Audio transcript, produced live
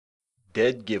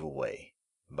Dead Giveaway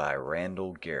by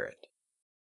Randall Garrett.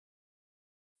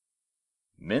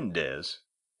 "Mendez?"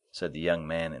 said the young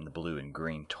man in the blue and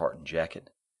green tartan jacket.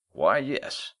 "Why,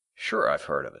 yes. Sure, I've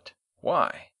heard of it.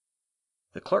 Why?"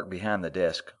 The clerk behind the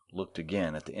desk looked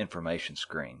again at the information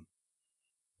screen.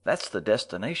 "That's the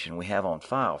destination we have on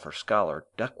file for Scholar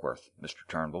Duckworth, Mr.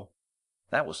 Turnbull.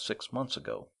 That was 6 months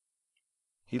ago."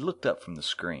 He looked up from the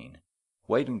screen,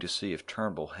 waiting to see if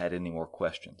Turnbull had any more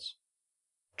questions.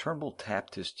 Turnbull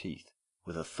tapped his teeth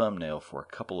with a thumbnail for a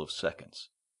couple of seconds,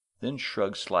 then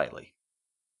shrugged slightly.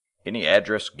 "Any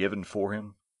address given for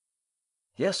him?"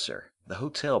 "Yes, sir. The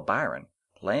Hotel Byron,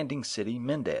 Landing City,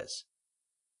 Mendez."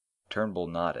 Turnbull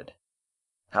nodded.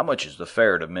 "How much is the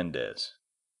fare to Mendez?"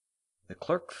 The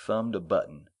clerk thumbed a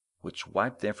button which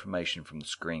wiped the information from the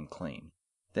screen clean,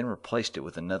 then replaced it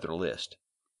with another list,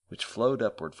 which flowed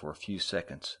upward for a few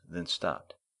seconds, then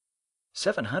stopped.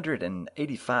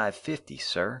 $785.50,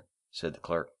 sir," said the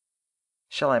clerk.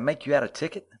 "Shall I make you out a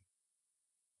ticket?"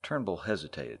 Turnbull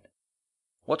hesitated.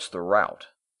 "What's the route?"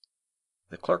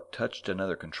 The clerk touched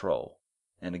another control,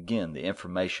 and again the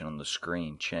information on the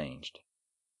screen changed.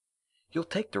 "You'll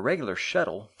take the regular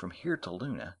shuttle from here to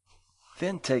Luna,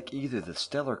 then take either the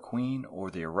Stellar Queen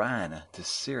or the Orion to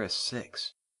Sirius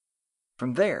 6.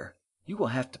 From there, you will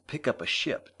have to pick up a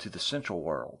ship to the Central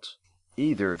Worlds,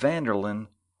 either Vanderlyn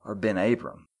or Ben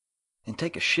Abram, and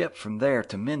take a ship from there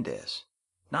to Mendez.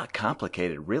 Not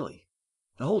complicated, really.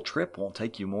 The whole trip won't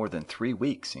take you more than 3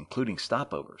 weeks, including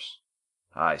stopovers."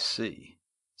 "I see,"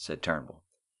 said Turnbull.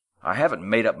 "I haven't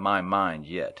made up my mind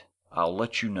yet. I'll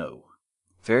let you know."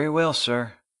 "Very well,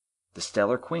 sir. The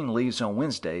Stellar Queen leaves on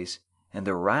Wednesdays and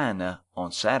the Orion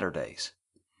on Saturdays.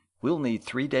 We'll need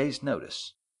 3 days'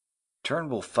 notice."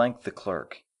 Turnbull thanked the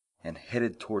clerk and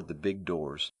headed toward the big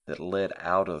doors that led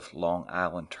out of Long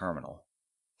Island Terminal,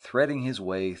 threading his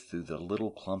way through the little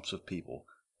clumps of people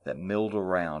that milled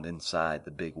around inside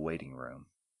the big waiting room.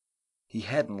 He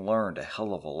hadn't learned a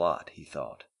hell of a lot, he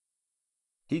thought.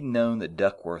 He'd known that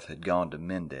Duckworth had gone to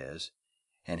Mendez,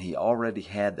 and he already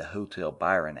had the Hotel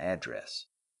Byron address.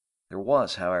 There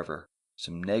was, however,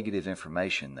 some negative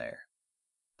information there.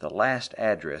 The last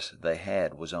address they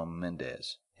had was on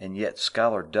Mendez, and yet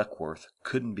Scholar Duckworth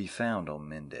couldn't be found on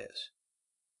Mendez.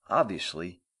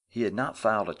 Obviously, he had not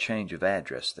filed a change of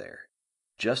address there.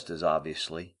 Just as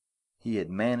obviously, he had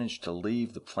managed to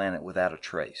leave the planet without a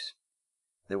trace.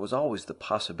 There was always the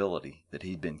possibility that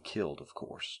he'd been killed, of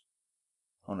course.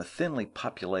 On a thinly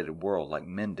populated world like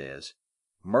Mendez,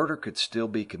 murder could still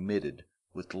be committed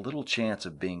with little chance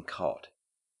of being caught.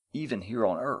 Even here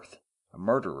on Earth, a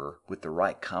murderer with the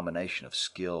right combination of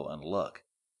skill and luck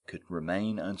could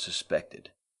remain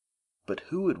unsuspected. But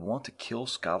who would want to kill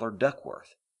Scholar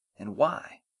Duckworth, and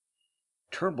why?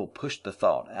 Turnbull pushed the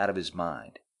thought out of his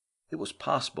mind. It was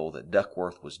possible that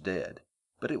Duckworth was dead,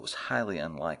 but it was highly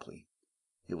unlikely.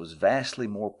 It was vastly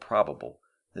more probable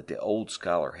that the old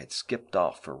scholar had skipped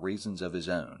off for reasons of his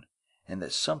own, and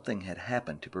that something had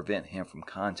happened to prevent him from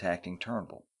contacting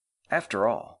Turnbull. After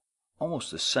all,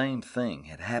 almost the same thing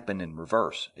had happened in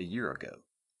reverse a year ago.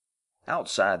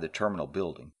 Outside the terminal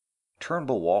building,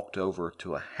 Turnbull walked over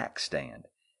to a hack stand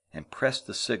and pressed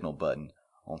the signal button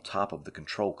on top of the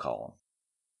control column.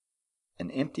 An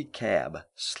empty cab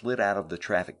slid out of the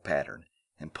traffic pattern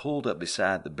and pulled up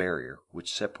beside the barrier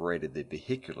which separated the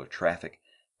vehicular traffic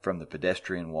from the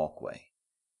pedestrian walkway.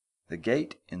 The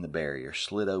gate in the barrier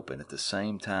slid open at the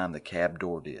same time the cab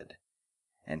door did,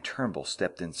 and Turnbull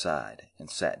stepped inside and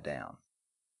sat down.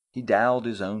 He dialed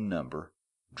his own number,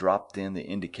 dropped in the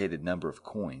indicated number of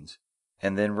coins,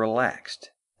 and then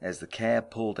relaxed as the cab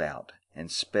pulled out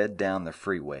and sped down the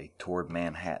freeway toward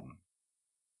Manhattan.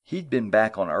 He'd been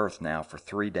back on Earth now for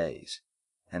 3 days,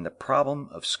 and the problem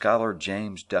of Scholar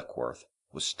James Duckworth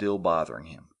was still bothering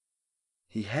him.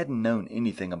 He hadn't known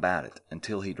anything about it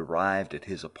until he'd arrived at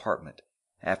his apartment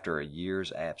after a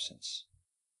year's absence.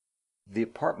 The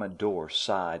apartment door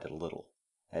sighed a little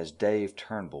as Dave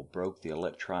Turnbull broke the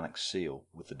electronic seal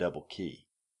with the double key.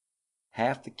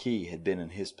 Half the key had been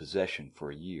in his possession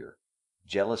for a year,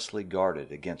 jealously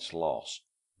guarded against loss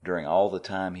during all the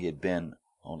time he had been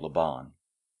on Laban.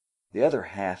 The other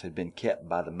half had been kept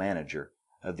by the manager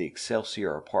of the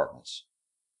Excelsior Apartments.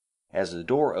 As the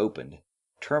door opened,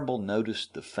 Turnbull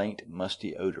noticed the faint,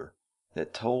 musty odor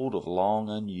that told of long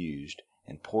unused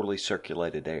and poorly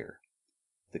circulated air.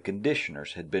 The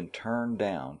conditioners had been turned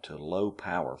down to low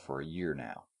power for a year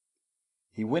now.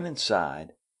 He went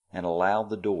inside and allowed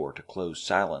the door to close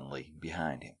silently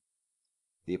behind him.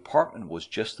 The apartment was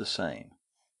just the same.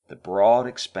 The broad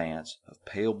expanse of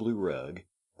pale blue rug,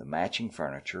 the matching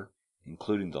furniture,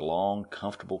 including the long,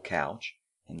 comfortable couch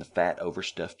and the fat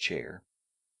overstuffed chair,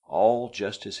 all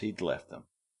just as he'd left them.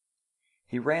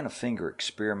 He ran a finger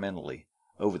experimentally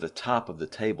over the top of the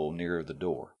table near the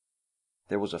door.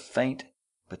 There was a faint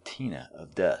patina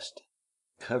of dust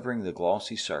covering the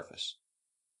glossy surface,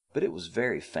 but it was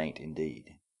very faint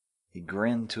indeed. He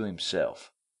grinned to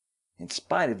himself. In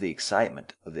spite of the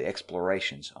excitement of the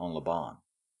explorations on Lobon,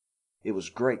 it was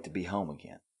great to be home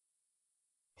again.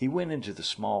 He went into the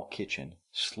small kitchen,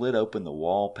 slid open the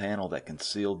wall panel that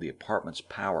concealed the apartment's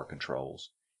power controls,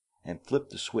 and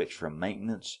flipped the switch from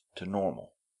maintenance to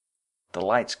normal. The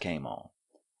lights came on,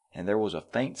 and there was a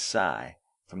faint sigh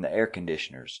from the air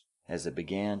conditioners as they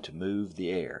began to move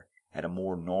the air at a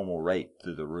more normal rate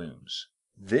through the rooms.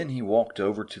 Then he walked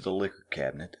over to the liquor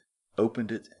cabinet,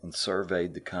 opened it, and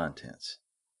surveyed the contents.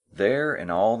 There, in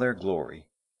all their glory,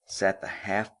 sat the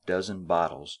half-dozen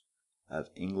bottles of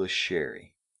English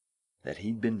sherry that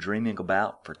he'd been dreaming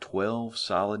about for 12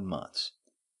 solid months.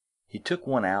 He took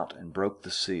one out and broke the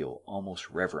seal almost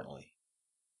reverently.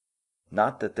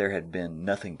 Not that there had been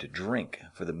nothing to drink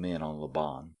for the men on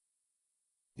Lobon.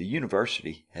 The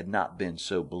university had not been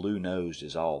so blue-nosed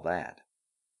as all that.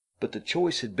 But the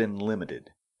choice had been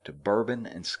limited to bourbon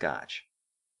and scotch.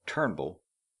 Turnbull,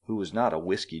 who was not a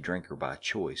whiskey drinker by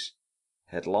choice,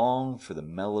 had longed for the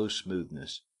mellow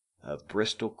smoothness of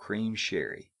Bristol cream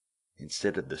sherry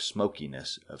instead of the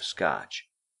smokiness of scotch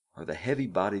or the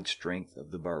heavy-bodied strength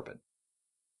of the bourbon.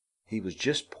 He was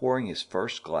just pouring his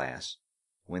first glass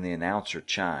when the announcer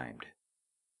chimed.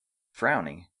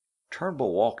 Frowning,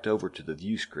 Turnbull walked over to the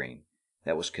view screen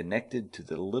that was connected to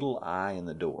the little eye in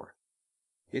the door.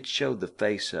 It showed the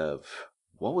face of,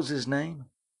 what was his name?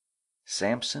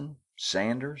 Sampson?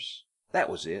 Sanders? That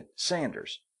was it,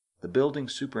 Sanders, the building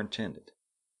superintendent.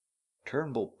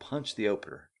 Turnbull punched the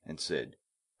opener and said,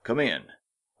 "Come in.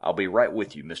 I'll be right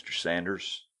with you, Mr.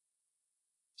 Sanders."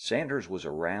 Sanders was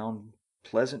a round,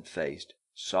 pleasant-faced,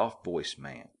 soft-voiced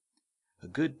man, a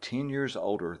good 10 years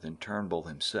older than Turnbull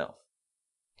himself.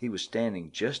 He was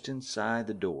standing just inside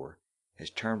the door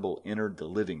as Turnbull entered the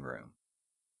living room.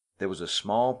 There was a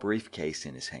small briefcase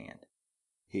in his hand.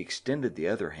 He extended the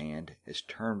other hand as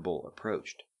Turnbull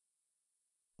approached.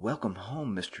 "Welcome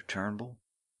home, Mr. Turnbull,"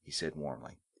 he said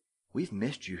warmly. "We've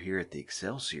missed you here at the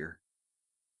Excelsior."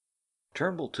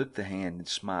 Turnbull took the hand and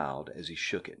smiled as he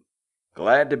shook it.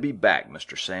 "Glad to be back,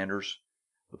 Mr. Sanders.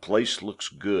 The place looks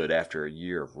good after a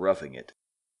year of roughing it."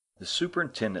 The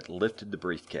superintendent lifted the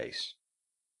briefcase.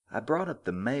 "I brought up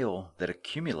the mail that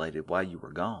accumulated while you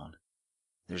were gone.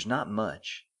 There's not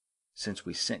much, since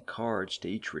we sent cards to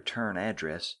each return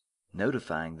address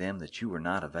notifying them that you were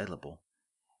not available,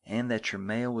 and that your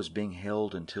mail was being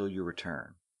held until your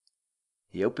return."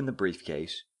 He opened the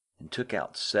briefcase and took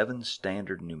out 7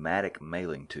 standard pneumatic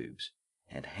mailing tubes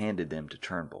and handed them to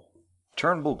Turnbull.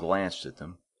 Turnbull glanced at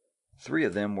them. 3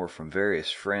 of them were from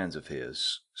various friends of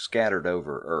his, scattered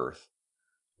over Earth.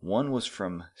 1 was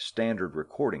from Standard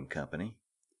Recording Company.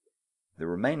 The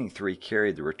remaining 3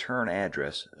 carried the return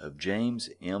address of James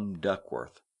M.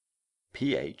 Duckworth,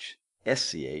 Ph.,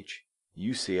 SCH,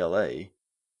 UCLA,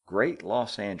 Great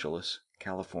Los Angeles,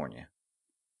 California.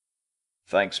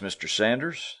 "Thanks, Mr.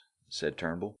 Sanders," said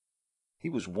Turnbull. He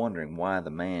was wondering why the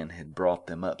man had brought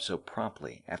them up so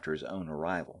promptly after his own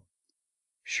arrival.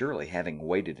 Surely, having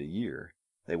waited a year,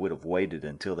 they would have waited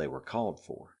until they were called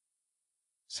for.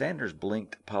 Sanders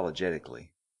blinked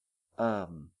apologetically.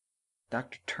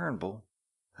 Dr. Turnbull,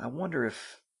 I wonder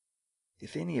if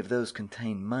any of those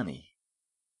contain money.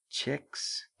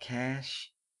 Checks,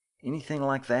 cash, anything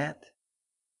like that?"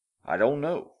 "I don't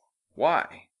know.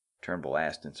 Why?" Turnbull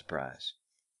asked in surprise.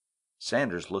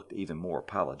 Sanders looked even more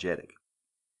apologetic.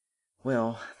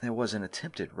 "Well, there was an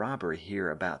attempted robbery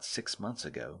here about 6 months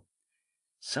ago.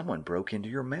 Someone broke into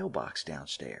your mailbox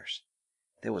downstairs.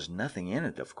 There was nothing in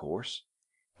it, of course.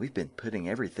 We've been putting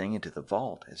everything into the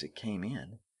vault as it came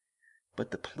in. But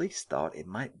the police thought it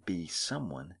might be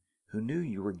someone who knew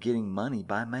you were getting money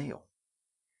by mail.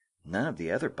 None of the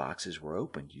other boxes were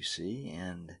opened, you see,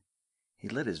 and—" He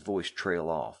let his voice trail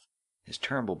off as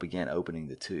Turnbull began opening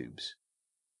the tubes.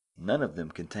 None of them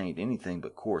contained anything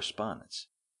but correspondence.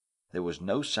 There was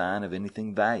no sign of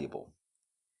anything valuable.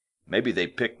 "Maybe they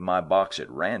picked my box at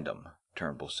random,"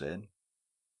 Turnbull said.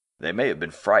 "They may have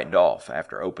been frightened off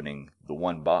after opening the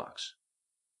one box."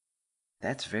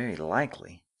 "That's very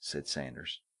likely," said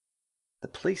Sanders. "The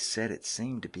police said it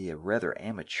seemed to be a rather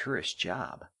amateurish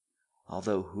job,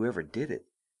 although whoever did it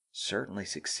certainly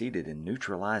succeeded in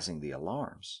neutralizing the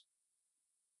alarms."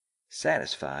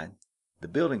 Satisfied, the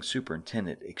building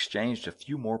superintendent exchanged a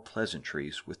few more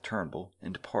pleasantries with Turnbull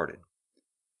and departed.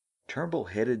 Turnbull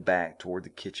headed back toward the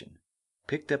kitchen,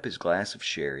 picked up his glass of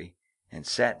sherry, and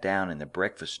sat down in the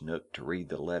breakfast nook to read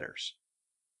the letters.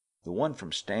 The one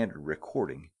from Standard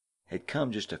Recording had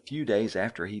come just a few days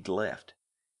after he'd left,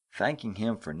 thanking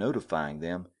him for notifying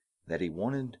them that he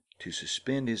wanted to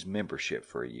suspend his membership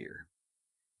for a year.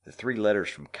 The 3 letters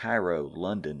from Cairo,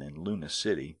 London, and Luna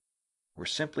City were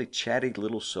simply chatty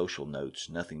little social notes,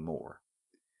 nothing more.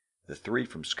 The 3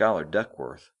 from Scholar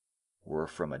Duckworth were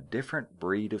from a different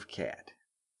breed of cat.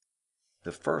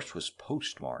 The first was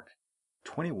postmarked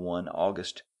 21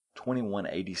 August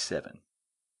 2187,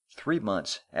 3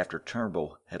 months after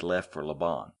Turnbull had left for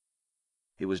Laban.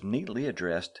 It was neatly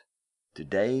addressed to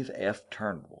Dave F.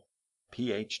 Turnbull,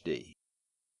 Ph.D.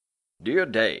 Dear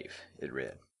Dave, it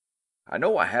read, I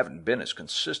know I haven't been as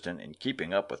consistent in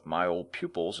keeping up with my old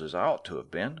pupils as I ought to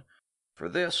have been. For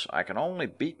this I can only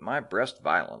beat my breast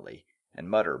violently and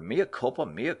mutter mea culpa,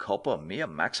 mea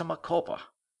maxima culpa.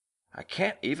 I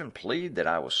can't even plead that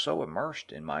I was so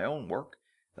immersed in my own work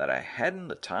that I hadn't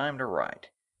the time to write,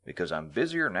 because I'm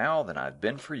busier now than I've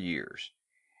been for years,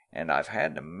 and I've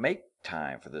had to make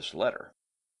time for this letter.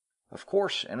 Of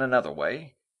course, in another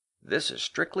way, this is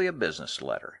strictly a business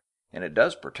letter, and it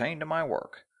does pertain to my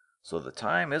work, so the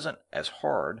time isn't as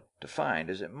hard to find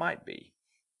as it might be.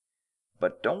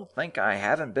 But don't think I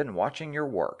haven't been watching your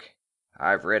work.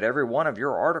 I've read every one of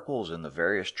your articles in the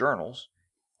various journals,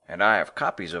 and I have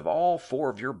copies of all 4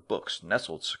 of your books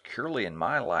nestled securely in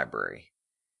my library.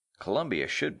 Columbia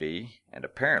should be, and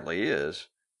apparently is,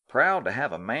 proud to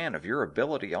have a man of your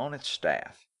ability on its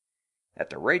staff. At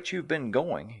the rate you've been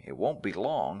going, it won't be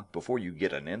long before you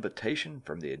get an invitation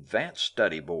from the Advanced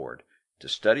Study Board to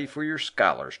study for your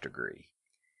scholar's degree.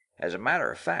 As a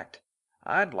matter of fact,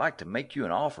 I'd like to make you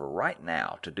an offer right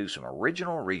now to do some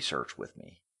original research with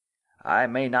me. I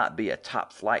may not be a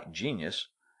top-flight genius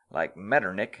like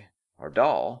Metternich or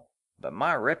Dahl, but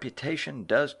my reputation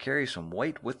does carry some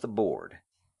weight with the board.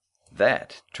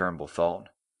 That, Turnbull thought,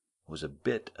 was a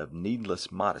bit of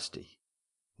needless modesty.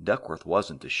 Duckworth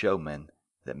wasn't the showman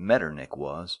that Metternich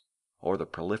was, or the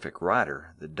prolific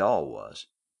writer that Dahl was,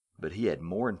 but he had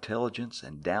more intelligence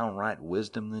and downright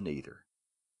wisdom than either.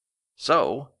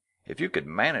 So, if you could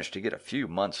manage to get a few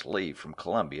months' leave from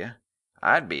Columbia,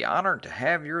 I'd be honored to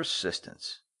have your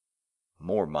assistance.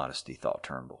 More modesty, thought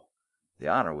Turnbull. The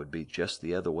honor would be just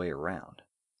the other way around.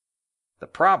 The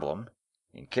problem,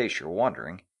 in case you're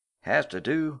wondering, has to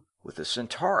do with the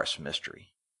Centaurus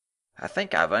mystery. I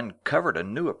think I've uncovered a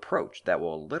new approach that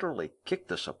will literally kick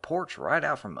the supports right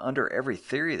out from under every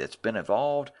theory that's been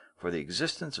evolved for the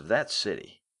existence of that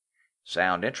city.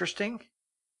 Sound interesting?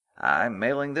 I'm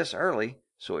mailing this early,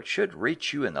 so it should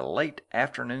reach you in the late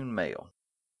afternoon mail.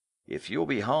 If you'll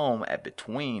be home at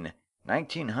between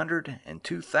 1900 and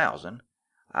 2000,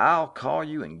 I'll call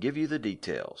you and give you the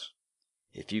details.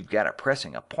 If you've got a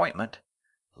pressing appointment,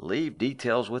 leave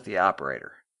details with the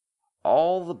operator.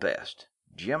 All the best,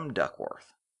 Jim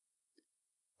Duckworth.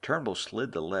 Turnbull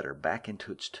slid the letter back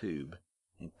into its tube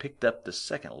and picked up the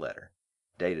second letter,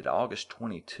 dated August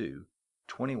 22,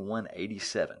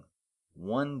 2187,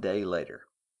 1 day later.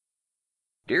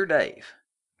 Dear Dave,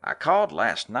 I called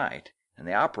last night, and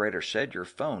the operator said your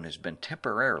phone has been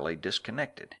temporarily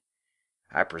disconnected.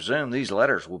 I presume these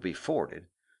letters will be forwarded,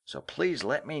 so please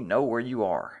let me know where you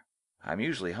are. I'm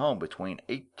usually home between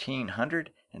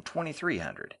 1800 and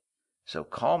 2300, so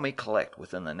call me collect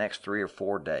within the next 3 or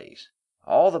 4 days.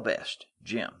 All the best,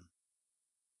 Jim.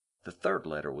 The third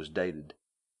letter was dated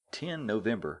 10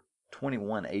 November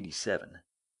 2187.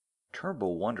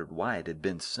 Turnbull wondered why it had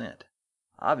been sent.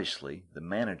 Obviously, the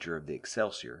manager of the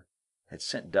Excelsior had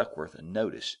sent Duckworth a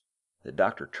notice that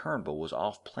Dr. Turnbull was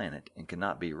off planet and could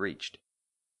not be reached.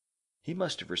 He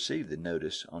must have received the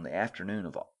notice on the afternoon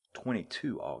of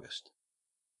 22 August.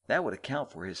 That would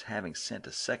account for his having sent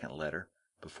a second letter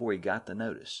before he got the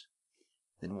notice.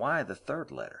 Then why the third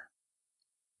letter?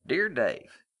 Dear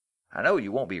Dave, I know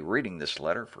you won't be reading this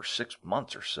letter for 6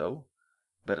 months or so,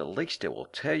 but at least it will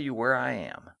tell you where I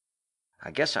am. I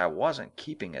guess I wasn't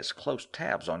keeping as close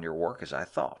tabs on your work as I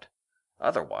thought.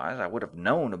 Otherwise, I would have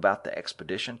known about the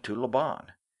expedition to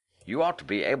Laban. You ought to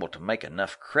be able to make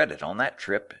enough credit on that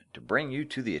trip to bring you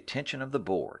to the attention of the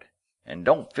board. And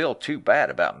don't feel too bad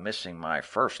about missing my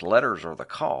first letters or the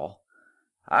call.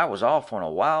 I was off on a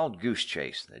wild goose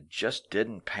chase that just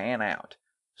didn't pan out,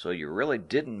 so you really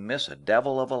didn't miss a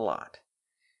devil of a lot.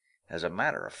 As a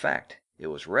matter of fact, it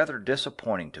was rather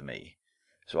disappointing to me,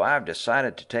 so I've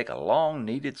decided to take a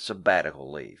long-needed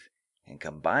sabbatical leave and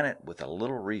combine it with a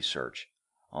little research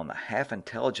on the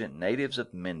half-intelligent natives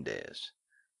of Mendez.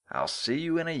 I'll see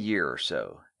you in a year or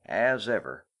so. As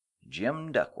ever,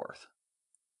 Jim Duckworth.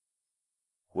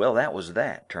 Well, that was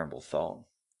that, Turnbull thought.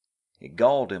 It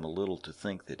galled him a little to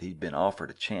think that he'd been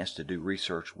offered a chance to do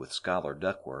research with Scholar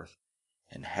Duckworth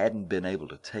and hadn't been able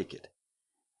to take it.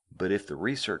 But if the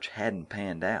research hadn't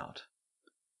panned out...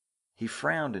 He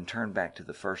frowned and turned back to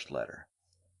the first letter.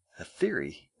 A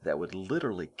theory that would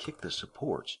literally kick the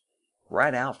supports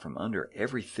right out from under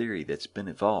every theory that's been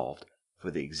evolved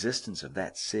for the existence of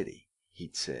that city,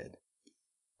 he'd said.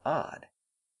 Odd.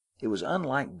 It was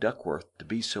unlike Duckworth to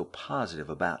be so positive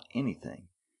about anything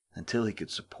until he could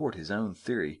support his own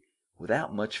theory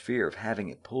without much fear of having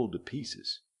it pulled to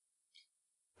pieces.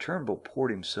 Turnbull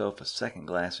poured himself a second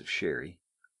glass of sherry,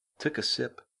 took a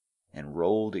sip, and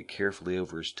rolled it carefully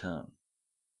over his tongue.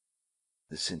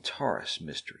 The Centaurus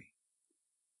mystery.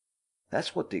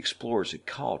 That's what the explorers had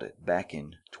called it back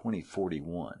in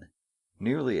 2041,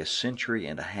 nearly a century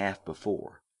and a half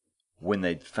before, when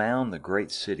they'd found the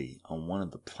great city on one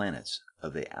of the planets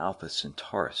of the Alpha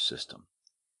Centaurus system.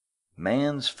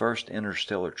 Man's first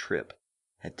interstellar trip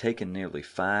had taken nearly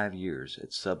 5 years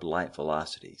at sublight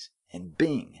velocities, and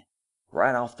bing!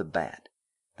 Right off the bat,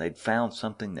 they'd found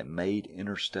something that made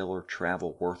interstellar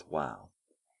travel worthwhile,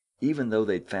 even though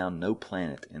they'd found no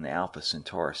planet in the Alpha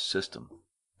Centaurus system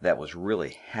that was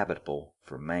really habitable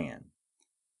for man.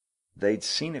 They'd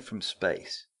seen it from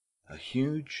space, a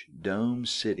huge domed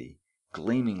city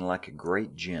gleaming like a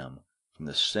great gem from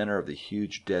the center of the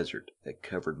huge desert that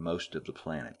covered most of the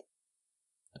planet.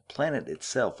 The planet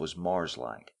itself was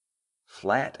Mars-like,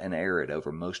 flat and arid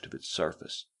over most of its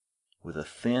surface, with a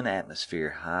thin atmosphere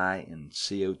high in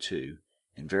CO2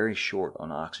 and very short on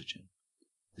oxygen.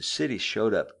 The city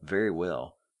showed up very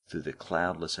well through the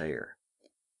cloudless air.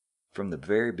 From the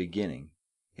very beginning,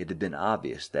 it had been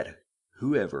obvious that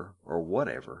whoever or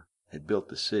whatever had built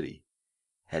the city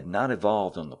had not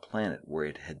evolved on the planet where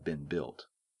it had been built.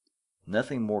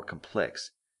 Nothing more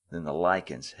complex than the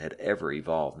lichens had ever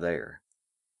evolved there,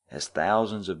 as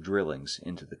thousands of drillings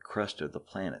into the crust of the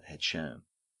planet had shown.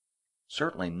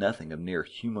 Certainly nothing of near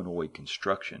humanoid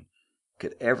construction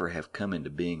could ever have come into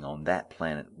being on that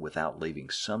planet without leaving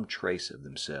some trace of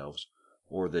themselves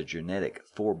or their genetic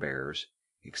forebears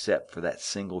except for that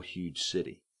single huge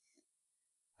city.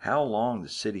 How long the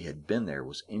city had been there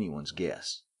was anyone's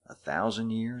guess. 1,000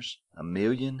 years?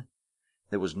 1,000,000?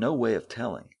 There was no way of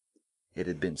telling. It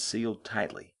had been sealed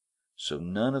tightly, so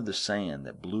none of the sand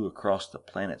that blew across the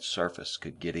planet's surface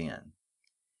could get in.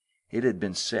 It had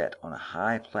been set on a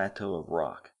high plateau of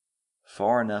rock,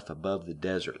 far enough above the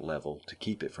desert level to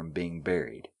keep it from being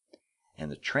buried, and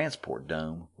the transport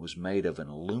dome was made of an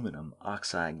aluminum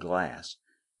oxide glass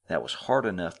that was hard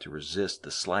enough to resist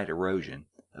the slight erosion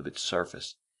of its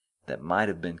surface that might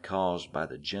have been caused by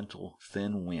the gentle,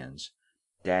 thin winds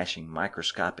dashing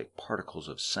microscopic particles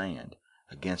of sand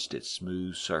against its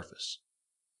smooth surface.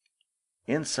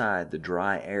 Inside, the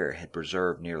dry air had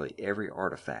preserved nearly every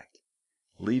artifact,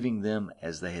 leaving them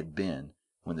as they had been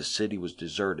when the city was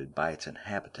deserted by its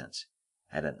inhabitants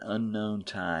at an unknown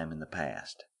time in the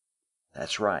past.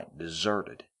 That's right,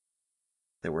 deserted.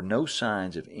 There were no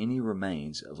signs of any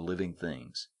remains of living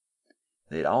things.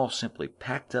 They'd all simply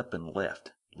packed up and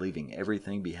left, leaving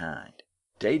everything behind.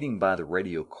 Dating by the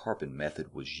radiocarbon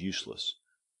method was useless.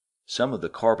 Some of the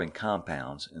carbon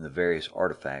compounds in the various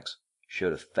artifacts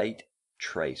showed a faint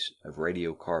trace of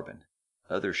radiocarbon,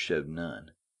 others showed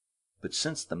none. But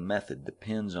since the method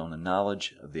depends on a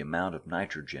knowledge of the amount of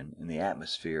nitrogen in the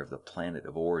atmosphere of the planet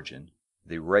of origin,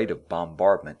 the rate of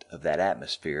bombardment of that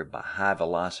atmosphere by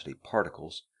high-velocity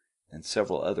particles, and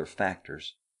several other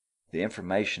factors, the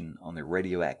information on the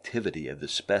radioactivity of the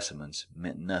specimens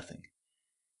meant nothing.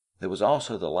 There was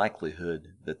also the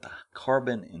likelihood that the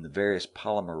carbon in the various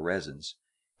polymer resins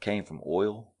came from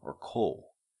oil or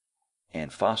coal,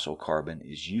 and fossil carbon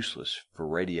is useless for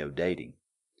radio dating.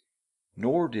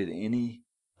 Nor did any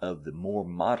of the more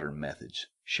modern methods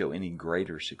show any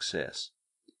greater success.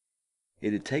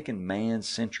 It had taken man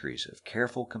centuries of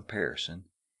careful comparison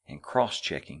and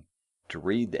cross-checking to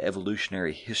read the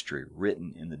evolutionary history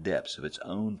written in the depths of its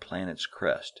own planet's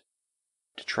crust.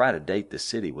 To try to date the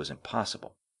city was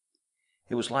impossible.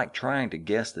 It was like trying to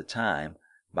guess the time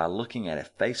by looking at a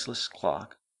faceless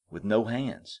clock with no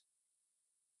hands.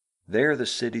 There the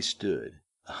city stood,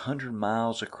 100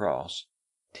 miles across,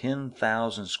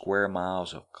 10,000 square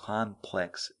miles of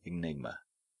complex enigma.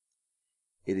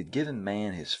 It had given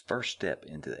man his first step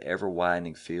into the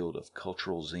ever-widening field of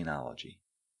cultural xenology.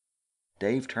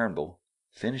 Dave Turnbull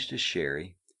finished his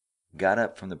sherry, got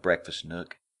up from the breakfast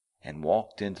nook, and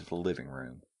walked into the living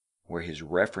room, where his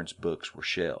reference books were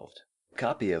shelved. A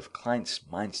copy of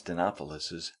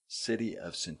Klein-Meinsteinopoulos' City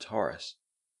of Centaurus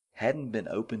hadn't been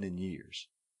opened in years,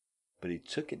 but he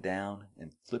took it down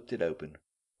and flipped it open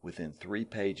within 3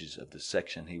 pages of the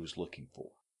section he was looking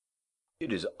for.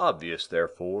 It is obvious,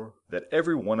 therefore, that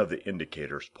every one of the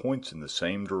indicators points in the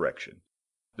same direction.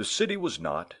 The city was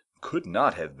not, could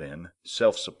not have been,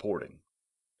 self-supporting.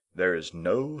 There is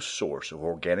no source of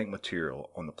organic material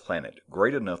on the planet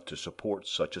great enough to support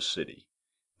such a city.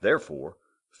 Therefore,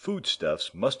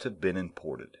 foodstuffs must have been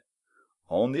imported.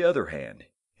 On the other hand,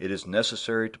 it is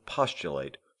necessary to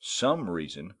postulate some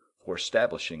reason for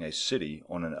establishing a city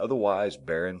on an otherwise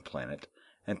barren planet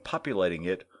and populating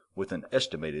it with an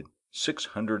estimated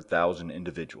 600,000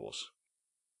 individuals.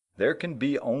 There can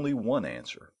be only one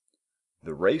answer.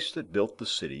 The race that built the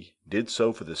city did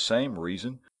so for the same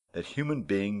reason that human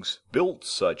beings built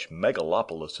such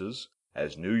megalopolises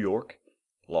as New York,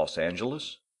 Los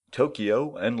Angeles,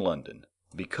 Tokyo, and London,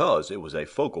 because it was a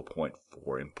focal point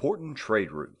for important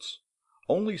trade routes.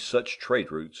 Only such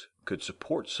trade routes could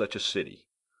support such a city.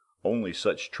 Only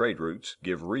such trade routes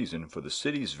give reason for the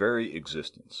city's very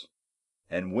existence.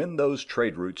 And when those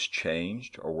trade routes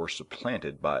changed or were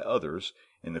supplanted by others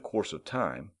in the course of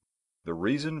time, the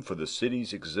reason for the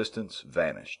city's existence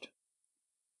vanished.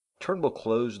 Turnbull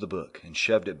closed the book and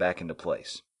shoved it back into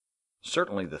place.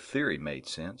 Certainly the theory made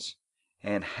sense,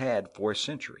 and had for a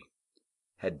century.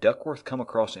 Had Duckworth come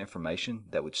across information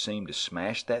that would seem to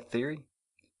smash that theory?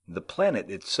 The planet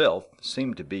itself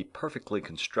seemed to be perfectly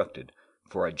constructed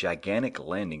for a gigantic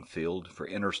landing field for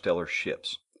interstellar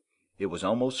ships. It was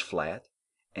almost flat,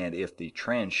 and if the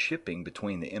transshipping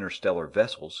between the interstellar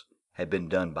vessels had been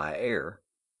done by air,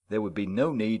 there would be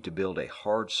no need to build a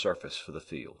hard surface for the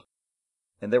field.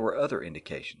 And there were other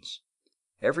indications.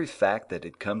 Every fact that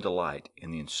had come to light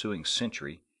in the ensuing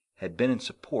century had been in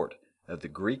support of the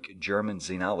Greek-German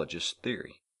xenologist's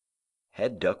theory.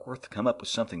 Had Duckworth come up with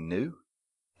something new?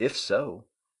 If so,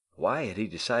 why had he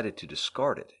decided to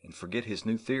discard it and forget his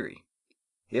new theory?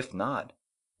 If not,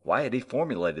 why had he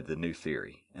formulated the new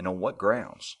theory, and on what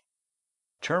grounds?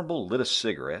 Turnbull lit a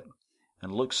cigarette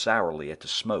and looked sourly at the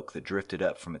smoke that drifted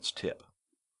up from its tip.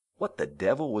 What the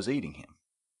devil was eating him?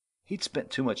 He'd spent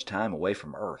too much time away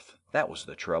from Earth, that was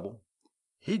the trouble.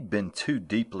 He'd been too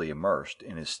deeply immersed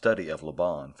in his study of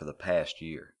Laban for the past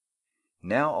year.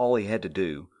 Now all he had to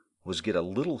do was get a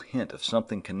little hint of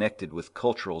something connected with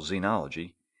cultural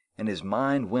xenology, and his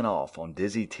mind went off on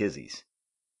dizzy tizzies.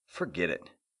 Forget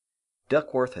it.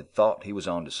 Duckworth had thought he was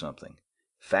onto something,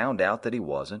 found out that he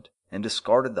wasn't, and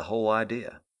discarded the whole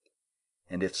idea.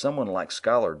 And if someone like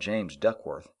Scholar James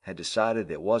Duckworth had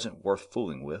decided it wasn't worth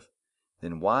fooling with,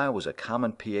 then why was a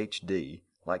common Ph.D.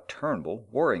 like Turnbull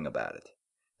worrying about it,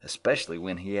 especially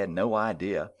when he had no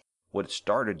idea what had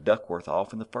started Duckworth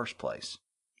off in the first place?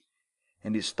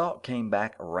 And his thought came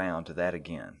back around to that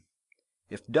again.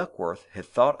 If Duckworth had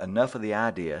thought enough of the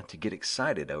idea to get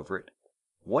excited over it,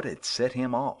 what had set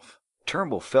him off?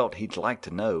 Turnbull felt he'd like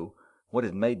to know what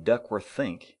had made Duckworth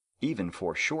think, even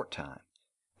for a short time,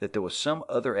 that there was some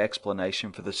other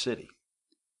explanation for the city.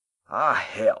 Ah,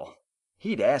 hell!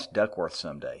 He'd ask Duckworth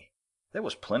someday. There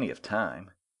was plenty of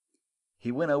time.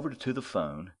 He went over to the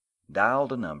phone,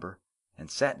 dialed a number, and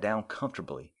sat down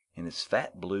comfortably in his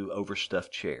fat blue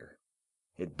overstuffed chair.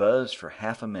 It buzzed for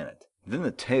half a minute. Then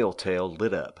the telltale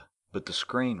lit up, but the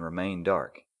screen remained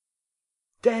dark.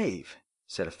 "Dave,"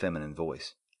 said a feminine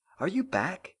voice, "are you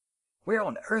back? Where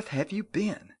on earth have you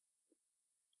been?"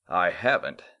 I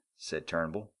haven't, said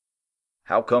Turnbull.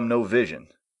 How come no vision?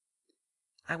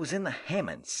 "I was in the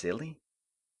Hammond, silly."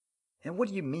 "And what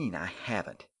do you mean, I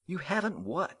haven't? You haven't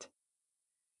what?"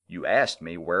 You asked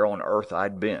me where on earth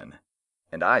I'd been,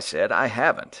 and I said I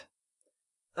haven't.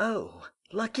 "Oh,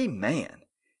 lucky man,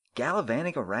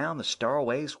 gallivanting around the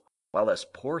starways while us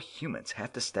poor humans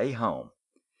have to stay home."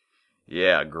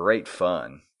 Yeah, great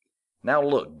fun. Now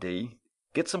look, Dee,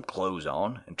 get some clothes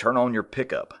on and turn on your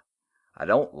pickup. I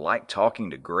don't like talking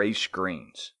to gray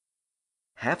screens.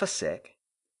 "Half a sec."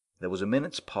 There was a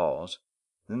minute's pause,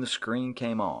 then the screen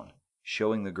came on,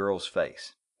 showing the girl's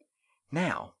face.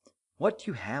 "Now, what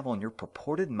do you have on your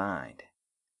purported mind?"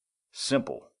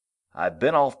 Simple. I've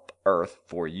been off Earth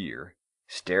for a year,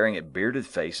 staring at bearded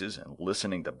faces and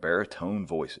listening to baritone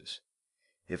voices.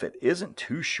 If it isn't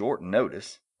too short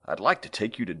notice, I'd like to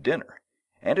take you to dinner,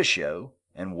 and a show,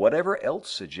 and whatever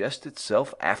else suggests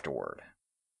itself afterward.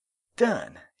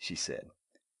 "Done," she said.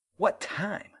 "What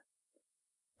time?"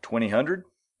 2000?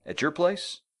 At your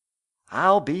place?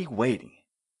 "I'll be waiting."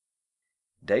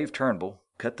 Dave Turnbull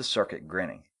cut the circuit,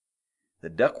 grinning. The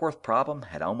Duckworth problem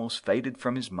had almost faded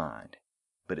from his mind,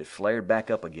 but it flared back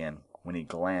up again when he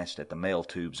glanced at the mail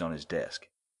tubes on his desk.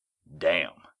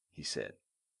 Damn, he said.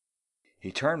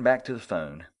 He turned back to the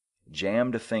phone,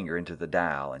 jammed a finger into the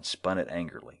dial, and spun it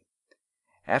angrily.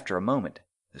 After a moment,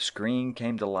 The screen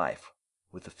came to life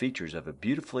with the features of a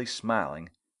beautifully smiling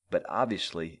but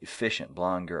obviously efficient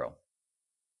blonde girl.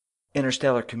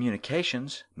 Interstellar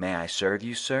Communications, may I serve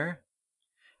you, sir?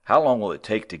 How long will it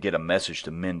take to get a message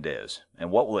to Mendez,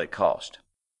 and what will it cost?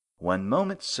 One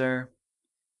moment, sir.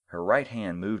 Her right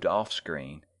hand moved off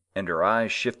screen, and her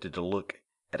eyes shifted to look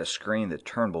at a screen that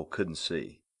Turnbull couldn't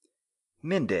see.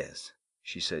 Mendez,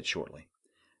 she said shortly.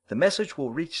 The message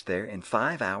will reach there in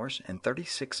 5 hours and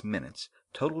 36 minutes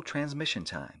total transmission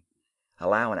time.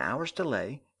 Allow an hour's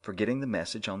delay for getting the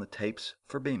message on the tapes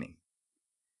for beaming.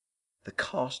 The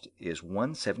cost is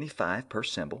 $1.75 per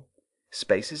symbol.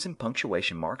 Spaces and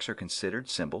punctuation marks are considered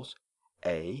symbols.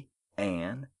 A,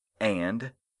 and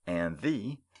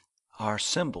the are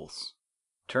symbols.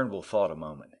 Turnbull thought a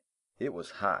moment. It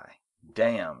was high,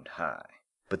 damned high.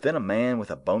 But then a man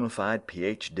with a bona fide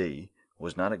Ph.D.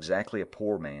 was not exactly a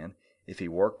poor man if he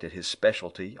worked at his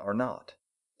specialty or not.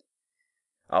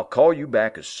 I'll call you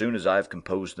back as soon as I've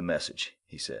composed the message,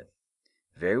 he said.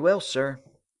 Very well, sir.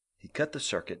 He cut the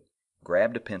circuit,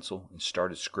 grabbed a pencil, and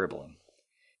started scribbling.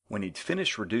 When he'd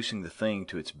finished reducing the thing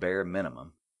to its bare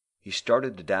minimum, he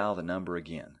started to dial the number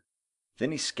again.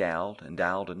 Then he scowled and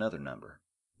dialed another number.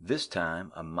 This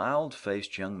time, a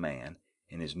mild-faced young man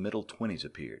in his middle 20s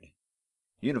appeared.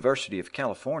 University of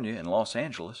California in Los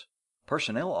Angeles.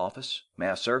 Personnel office. May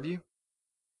I serve you?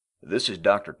 This is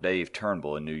Dr. Dave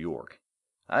Turnbull in New York.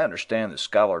 I understand that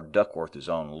Scholar Duckworth is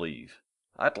on leave.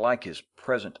 I'd like his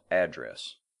present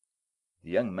address.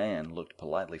 The young man looked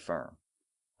politely firm.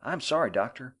 I'm sorry,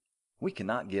 Doctor. We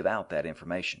cannot give out that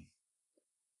information.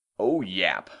 Oh,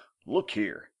 yap. Look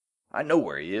here. I know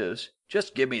where he is.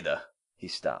 Just give me the... He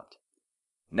stopped.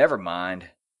 Never mind.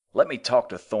 Let me talk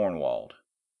to Thornwald.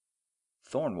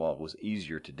 Thornwald was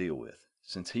easier to deal with,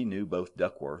 since he knew both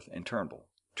Duckworth and Turnbull.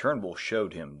 Turnbull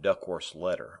showed him Duckworth's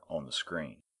letter on the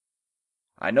screen.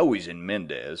 I know he's in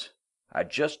Mendez. I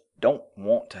just don't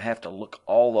want to have to look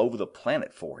all over the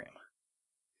planet for him.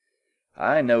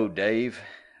 I know, Dave.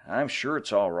 I'm sure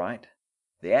it's all right.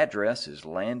 The address is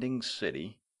Landing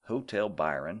City, Hotel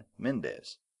Byron,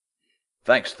 Mendez.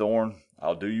 Thanks, Thorne.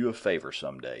 I'll do you a favor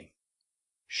someday.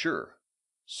 Sure.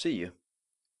 See you.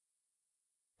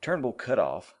 Turnbull cut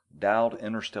off, dialed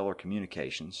Interstellar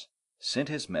Communications, sent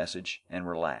his message, and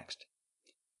relaxed.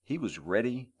 He was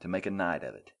ready to make a night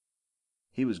of it.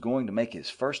 He was going to make his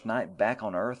first night back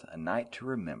on Earth a night to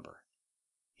remember.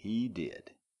 He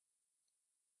did.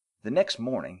 The next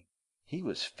morning, he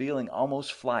was feeling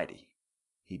almost flighty.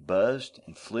 He buzzed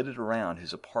and flitted around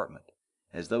his apartment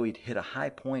as though he'd hit a high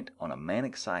point on a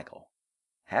manic cycle,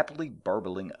 happily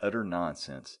burbling utter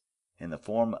nonsense in the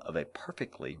form of a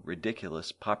perfectly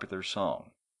ridiculous popular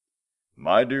song.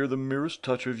 My dear, the merest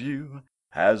touch of you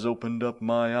has opened up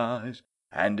my eyes,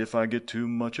 and if I get too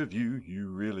much of you, you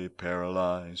really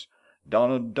paralyze.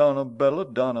 Donna, Donna,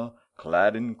 belladonna,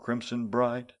 clad in crimson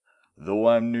bright, though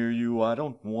I'm near you, I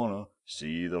don't wanna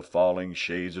see the falling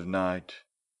shades of night.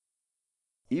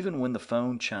 Even when the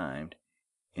phone chimed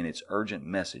in its urgent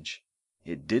message,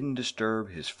 it didn't disturb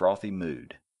his frothy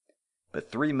mood.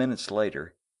 But 3 minutes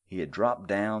later, he had dropped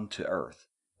down to earth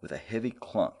with a heavy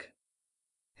clunk.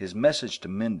 His message to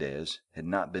Mendez had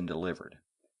not been delivered.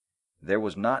 There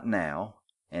was not now,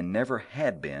 and never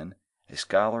had been, a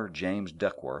Scholar James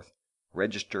Duckworth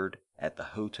registered at the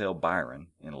Hotel Byron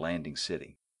in Landing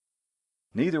City.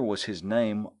 Neither was his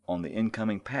name on the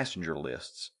incoming passenger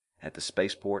lists at the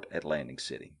spaceport at Landing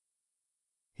City.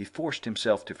 He forced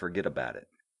himself to forget about it.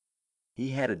 He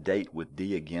had a date with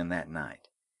Dee again that night,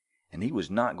 and he was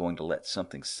not going to let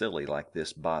something silly like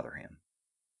this bother him.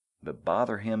 But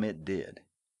bother him it did.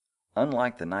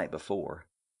 Unlike the night before,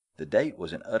 the date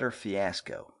was an utter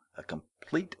fiasco, a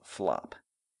complete flop.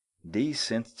 Dee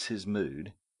sensed his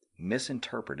mood,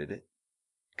 misinterpreted it,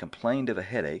 complained of a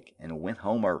headache, and went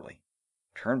home early.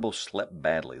 Turnbull slept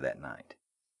badly that night.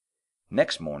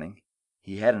 Next morning,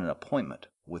 he had an appointment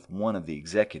with one of the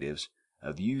executives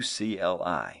of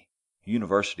UCLI,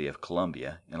 University of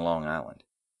Columbia in Long Island.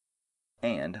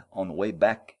 And on the way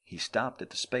back, he stopped at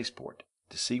the spaceport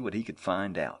to see what he could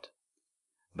find out.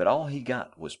 But all he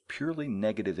got was purely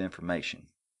negative information.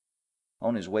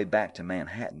 On his way back to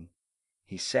Manhattan,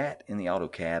 he sat in the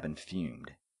autocab and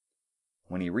fumed.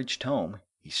 When he reached home,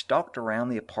 he stalked around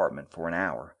the apartment for an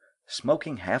hour,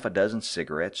 smoking half a dozen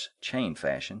cigarettes, chain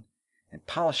fashion, and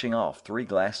polishing off 3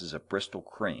 glasses of Bristol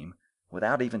cream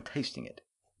without even tasting it.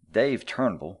 Dave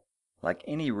Turnbull, like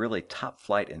any really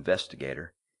top-flight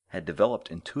investigator, had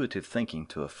developed intuitive thinking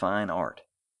to a fine art.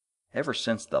 Ever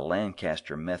since the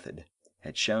Lancaster method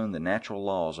had shown the natural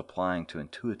laws applying to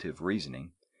intuitive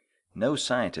reasoning, no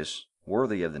scientist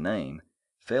worthy of the name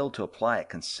failed to apply it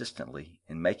consistently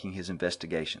in making his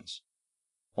investigations.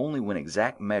 Only when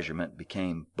exact measurement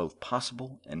became both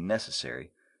possible and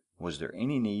necessary was there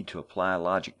any need to apply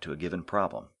logic to a given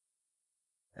problem.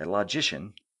 A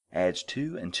logician adds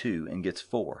 2 and 2 and gets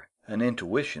 4. An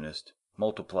intuitionist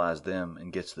multiplies them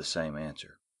and gets the same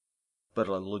answer. But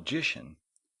a logician,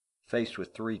 faced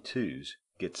with 3 2s,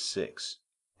 gets 6.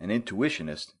 An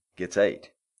intuitionist gets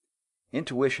 8.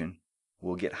 Intuition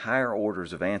will get higher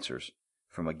orders of answers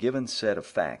from a given set of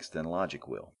facts than logic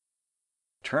will.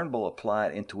 Turnbull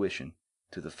applied intuition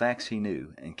to the facts he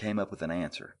knew and came up with an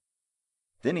answer.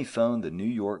 Then he phoned the New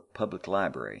York Public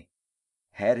Library,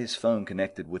 had his phone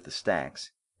connected with the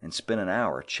stacks, and spent an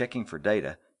hour checking for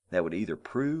data that would either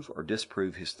prove or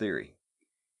disprove his theory.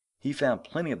 He found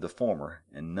plenty of the former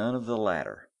and none of the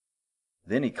latter.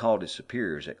 Then he called his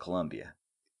superiors at Columbia.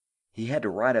 He had to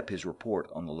write up his report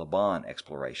on the Lobon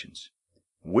explorations.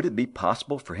 Would it be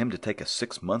possible for him to take a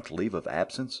 6-month leave of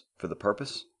absence for the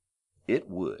purpose? It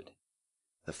would.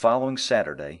 The following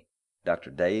Saturday,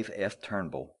 Dr. Dave F.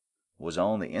 Turnbull was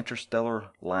on the interstellar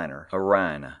liner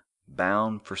Orion,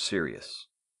 bound for Sirius.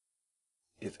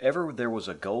 If ever there was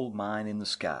a gold mine in the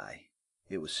sky,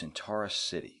 it was Centaurus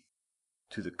City.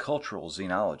 To the cultural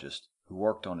xenologist who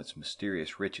worked on its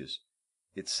mysterious riches,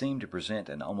 it seemed to present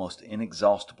an almost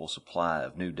inexhaustible supply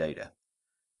of new data.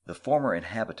 The former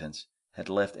inhabitants had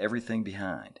left everything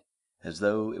behind, as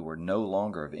though it were no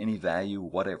longer of any value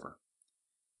whatever.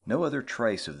 No other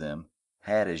trace of them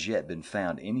had as yet been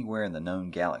found anywhere in the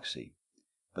known galaxy,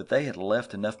 but they had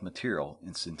left enough material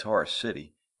in Centaurus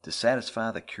City to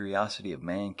satisfy the curiosity of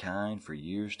mankind for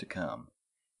years to come,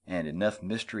 and enough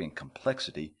mystery and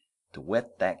complexity to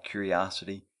whet that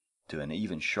curiosity to an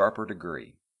even sharper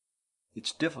degree.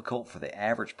 It's difficult for the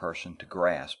average person to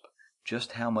grasp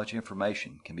just how much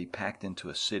information can be packed into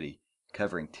a city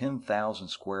covering 10,000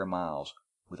 square miles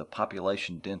with a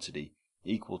population density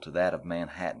equal to that of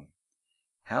Manhattan.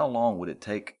 How long would it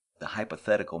take the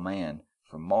hypothetical man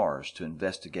from Mars to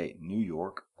investigate New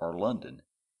York or London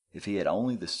if he had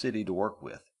only the city to work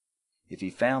with, if he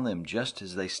found them just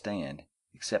as they stand,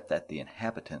 except that the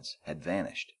inhabitants had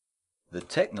vanished? The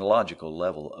technological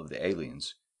level of the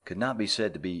aliens could not be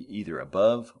said to be either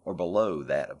above or below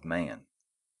that of man.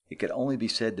 It could only be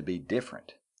said to be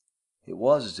different. It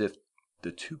was as if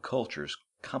the two cultures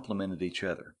complemented each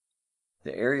other.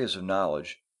 The areas of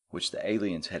knowledge which the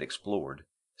aliens had explored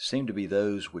seemed to be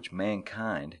those which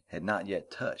mankind had not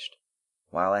yet touched,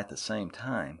 while at the same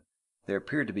time there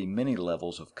appeared to be many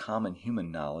levels of common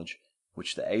human knowledge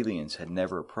which the aliens had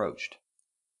never approached.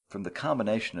 From the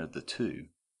combination of the two,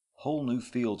 whole new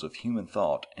fields of human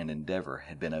thought and endeavor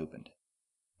had been opened.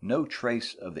 No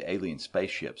trace of the alien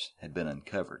spaceships had been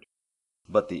uncovered,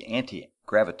 but the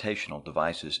anti-gravitational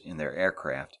devices in their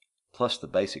aircraft, plus the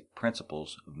basic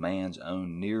principles of man's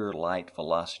own near-light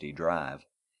velocity drive,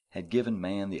 had given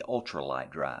man the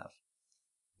ultralight drive.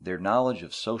 Their knowledge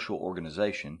of social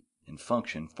organization and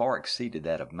function far exceeded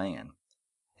that of man,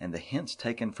 and the hints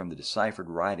taken from the deciphered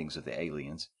writings of the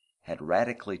aliens had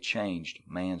radically changed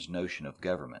man's notion of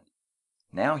government.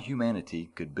 Now humanity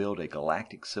could build a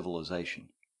galactic civilization,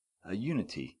 a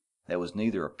unity that was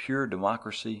neither a pure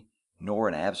democracy nor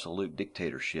an absolute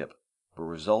dictatorship, but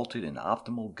resulted in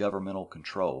optimal governmental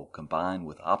control combined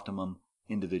with optimum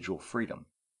individual freedom.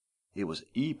 It was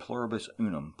e pluribus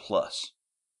unum plus.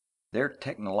 Their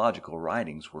technological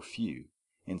writings were few,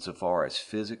 insofar as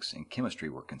physics and chemistry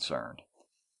were concerned.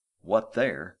 What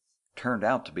there turned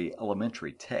out to be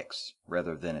elementary texts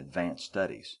rather than advanced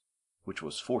studies, which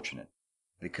was fortunate,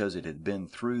 because it had been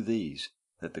through these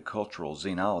that the cultural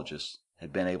xenologists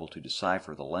had been able to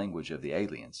decipher the language of the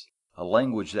aliens, a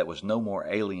language that was no more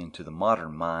alien to the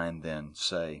modern mind than,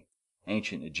 say,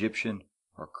 ancient Egyptian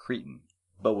or Cretan.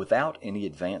 But without any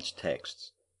advanced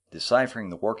texts, deciphering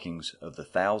the workings of the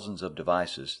thousands of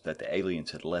devices that the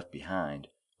aliens had left behind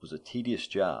was a tedious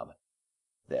job.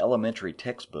 The elementary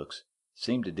textbooks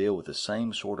seemed to deal with the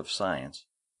same sort of science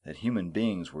that human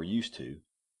beings were used to,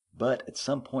 but at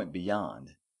some point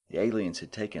beyond, the aliens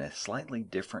had taken a slightly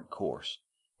different course,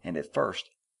 and at first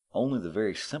only the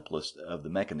very simplest of the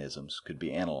mechanisms could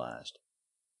be analyzed.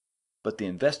 But the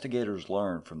investigators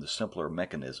learned from the simpler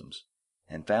mechanisms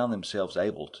and found themselves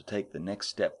able to take the next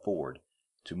step forward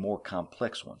to more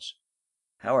complex ones.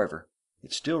 However,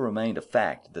 it still remained a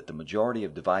fact that the majority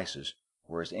of devices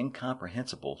were as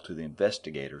incomprehensible to the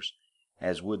investigators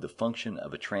as would the function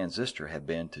of a transistor have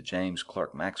been to James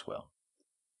Clerk Maxwell.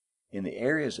 In the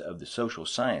areas of the social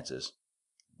sciences,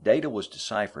 data was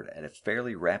deciphered at a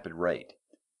fairly rapid rate.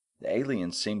 The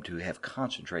aliens seemed to have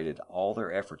concentrated all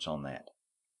their efforts on that.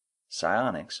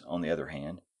 Psionics, on the other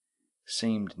hand,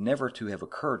 seemed never to have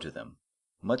occurred to them,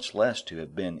 much less to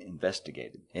have been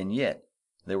investigated. And yet,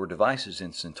 there were devices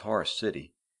in Centaurus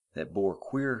City that bore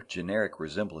queer generic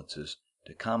resemblances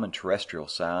to common terrestrial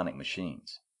psionic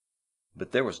machines.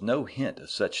 But there was no hint of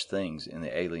such things in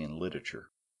the alien literature,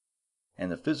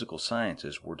 and the physical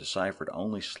sciences were deciphered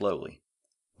only slowly,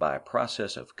 by a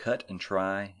process of cut and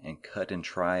try and cut and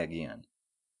try again.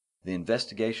 The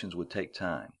investigations would take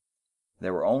time.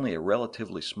 There were only a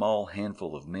relatively small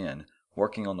handful of men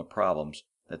working on the problems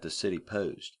that the city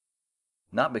posed.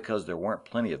 Not because there weren't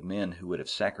plenty of men who would have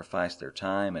sacrificed their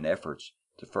time and efforts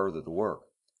to further the work,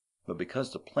 but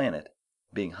because the planet,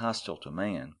 being hostile to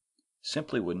man,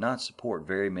 simply would not support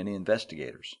very many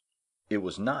investigators. It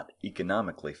was not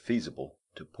economically feasible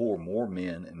to pour more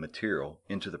men and material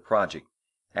into the project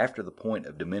after the point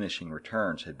of diminishing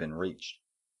returns had been reached.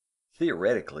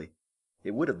 Theoretically,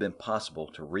 it would have been possible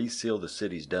to reseal the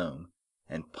city's dome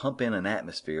and pump in an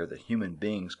atmosphere that human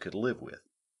beings could live with,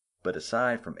 but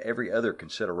aside from every other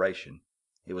consideration,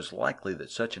 it was likely that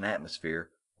such an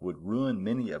atmosphere would ruin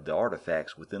many of the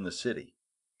artifacts within the city.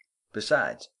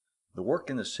 Besides, the work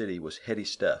in the city was heady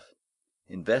stuff.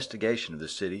 Investigation of the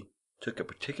city took a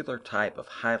particular type of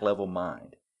high-level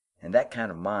mind, and that kind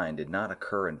of mind did not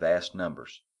occur in vast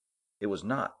numbers. It was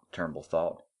not, Turnbull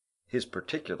thought, his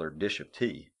particular dish of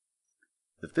tea.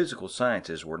 The physical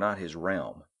sciences were not his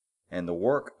realm, and the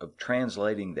work of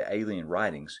translating the alien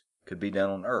writings could be done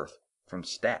on Earth from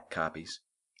stat copies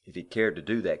if he cared to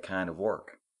do that kind of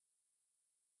work.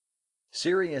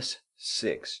 Sirius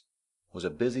 6 was a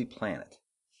busy planet,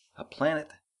 a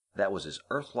planet that was as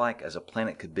Earth-like as a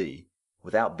planet could be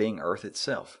without being Earth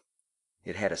itself.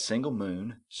 It had a single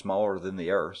moon, smaller than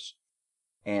the Earth's,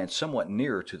 and somewhat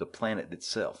nearer to the planet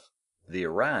itself. The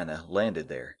Oriona landed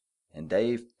there, and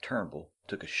Dave Turnbull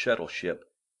took a shuttle ship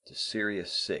to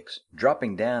Sirius 6,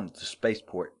 dropping down at the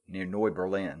spaceport near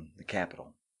Neu-Berlin, the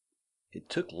capital. It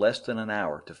took less than an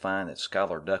hour to find that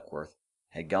Scholar Duckworth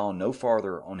had gone no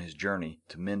farther on his journey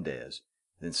to Mendez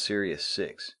than Sirius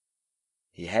 6.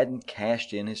 He hadn't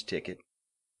cashed in his ticket.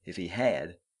 If he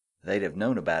had, they'd have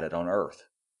known about it on Earth.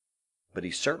 But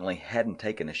he certainly hadn't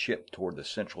taken a ship toward the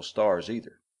Central Stars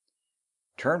either.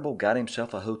 Turnbull got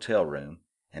himself a hotel room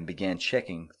and began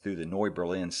checking through the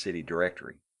Neu-Berlin city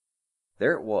directory.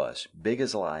 There it was, big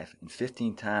as life and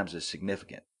 15 times as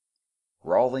significant.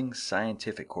 Rawlings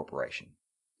Scientific Corporation.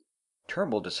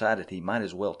 Turnbull decided he might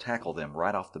as well tackle them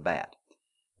right off the bat.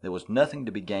 There was nothing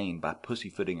to be gained by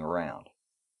pussyfooting around.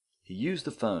 He used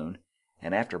the phone,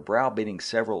 and after browbeating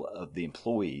several of the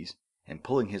employees and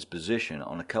pulling his position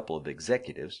on a couple of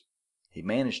executives, he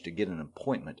managed to get an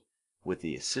appointment with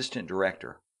the assistant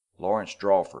director, Lawrence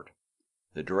Drawford.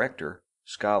 The director,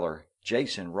 Scholar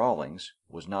Jason Rawlings,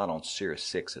 was not on Sirius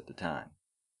 6 at the time.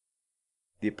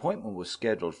 The appointment was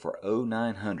scheduled for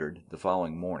 0900 the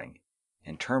following morning,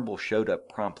 and Turnbull showed up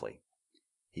promptly.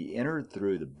 He entered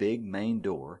through the big main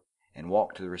door and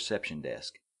walked to the reception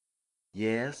desk.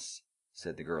 "Yes,"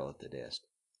 said the girl at the desk.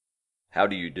 "How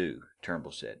do you do?"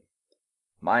 Turnbull said.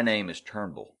 "My name is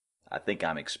Turnbull. I think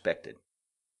I'm expected."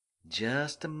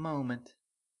 "Just a moment."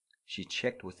 She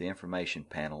checked with the information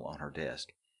panel on her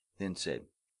desk, then said,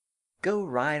 "Go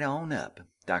right on up,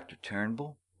 Dr.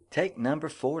 Turnbull. Take number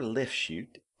 4 lift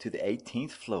chute to the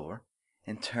 18th floor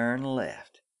and turn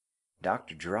left.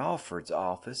 Dr. Drawford's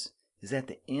office is at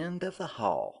the end of the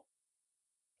hall."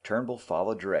 Turnbull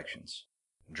followed directions.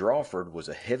 Drawford was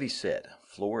a heavy-set,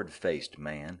 florid-faced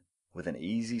man with an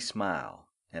easy smile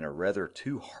and a rather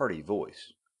too hearty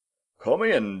voice. "Come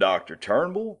in, Dr.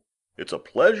 Turnbull. It's a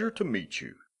pleasure to meet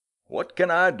you. What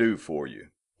can I do for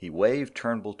you?" He waved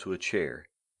Turnbull to a chair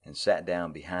and sat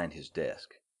down behind his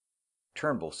desk.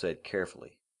 Turnbull said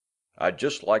carefully, "I'd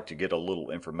just like to get a little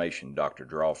information, Dr.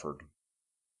 Drawford."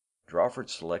 Drawford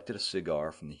selected a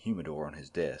cigar from the humidor on his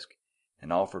desk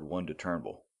and offered one to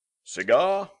Turnbull.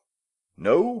 "Cigar?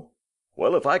 No?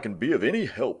 Well, if I can be of any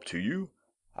help to you,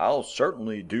 I'll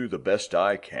certainly do the best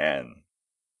I can."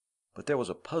 But there was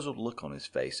a puzzled look on his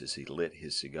face as he lit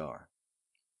his cigar.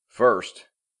 "First,"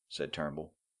 said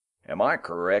Turnbull, "am I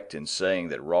correct in saying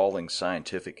that Rawlings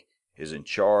Scientific is in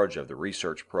charge of the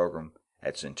research program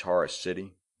at Centaurus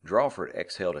City?" Drawford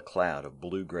exhaled a cloud of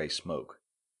blue-gray smoke.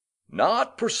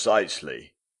 "Not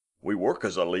precisely. We work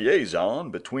as a liaison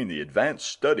between the Advanced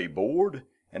Study Board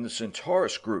and the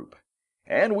Centaurus Group,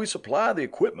 and we supply the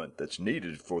equipment that's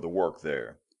needed for the work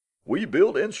there. We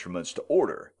build instruments to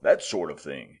order, that sort of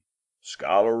thing.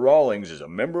 Scholar Rawlings is a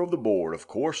member of the board, of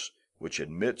course, which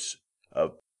admits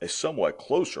of a somewhat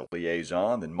closer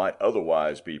liaison than might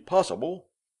otherwise be possible.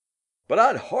 But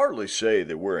I'd hardly say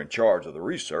that we're in charge of the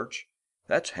research.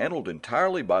 That's handled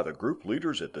entirely by the group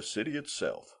leaders at the city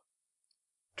itself.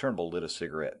 Turnbull lit a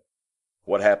cigarette.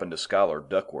 What happened to Scholar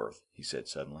Duckworth? He said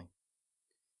suddenly.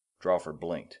 Drawford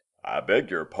blinked. I beg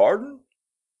your pardon?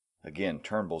 Again,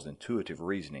 Turnbull's intuitive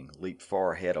reasoning leaped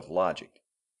far ahead of logic.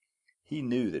 He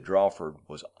knew that Drawford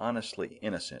was honestly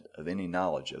innocent of any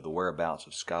knowledge of the whereabouts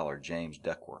of Scholar James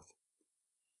Duckworth.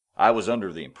 I was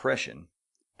under the impression,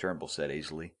 Turnbull said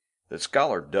easily, that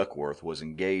Scholar Duckworth was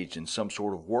engaged in some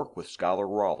sort of work with Scholar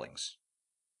Rawlings.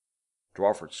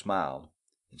 Drawford smiled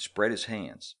and spread his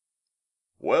hands.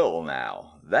 Well,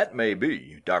 now, that may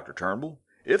be, Dr. Turnbull.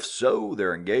 If so,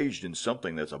 they're engaged in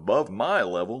something that's above my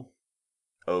level.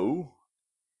 Oh?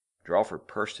 Drawford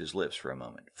pursed his lips for a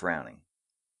moment, frowning.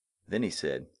 Then he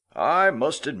said, I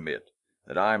must admit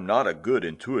that I'm not a good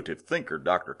intuitive thinker,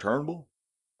 Dr. Turnbull.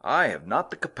 I have not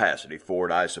the capacity for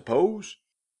it, I suppose.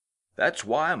 That's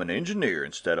why I'm an engineer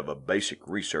instead of a basic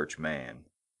research man.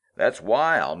 That's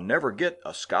why I'll never get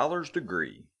a scholar's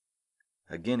degree.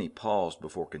 Again he paused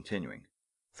before continuing.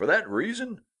 For that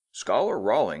reason, Scholar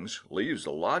Rawlings leaves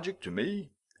the logic to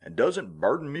me and doesn't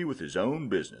burden me with his own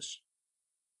business.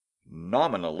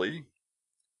 Nominally,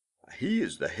 he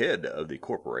is the head of the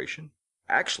corporation.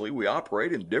 Actually, we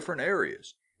operate in different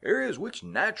areas which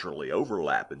naturally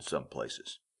overlap in some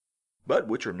places, but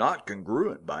which are not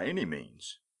congruent by any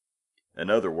means. In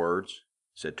other words,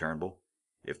 said Turnbull,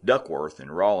 if Duckworth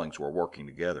and Rawlings were working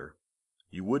together,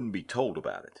 you wouldn't be told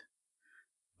about it.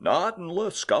 Not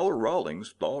unless Scholar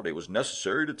Rawlings thought it was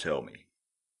necessary to tell me,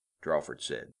 Drawford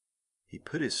said. He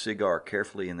put his cigar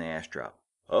carefully in the ashdrop.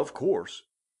 Of course,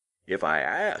 if I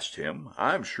asked him,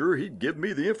 I'm sure he'd give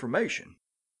me the information,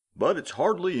 but it's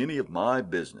hardly any of my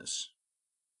business.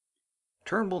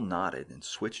 Turnbull nodded and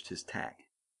switched his tack.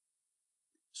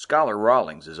 Scholar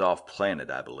Rawlings is off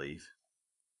planet, I believe.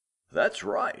 That's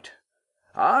right.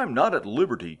 I'm not at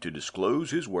liberty to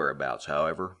disclose his whereabouts,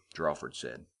 however, Drawford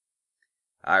said.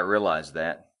 I realize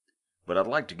that, but I'd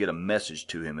like to get a message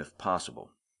to him if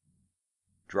possible.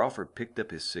 Drawford picked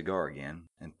up his cigar again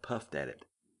and puffed at it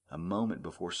a moment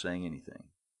before saying anything.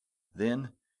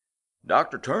 Then,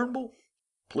 Dr. Turnbull,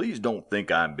 please don't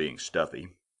think I'm being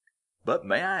stuffy, but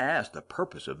may I ask the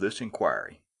purpose of this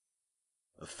inquiry?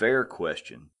 A fair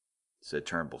question, said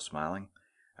Turnbull, smiling.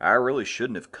 I really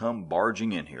shouldn't have come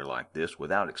barging in here like this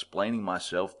without explaining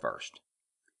myself first.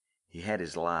 He had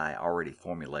his lie already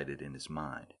formulated in his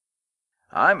mind.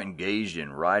 I'm engaged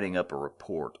in writing up a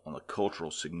report on the cultural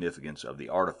significance of the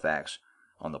artifacts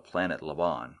on the planet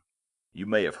Laban. You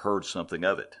may have heard something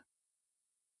of it.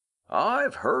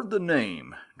 I've heard the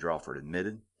name, Drawford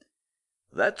admitted.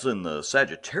 That's in the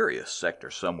Sagittarius sector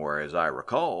somewhere, as I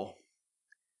recall.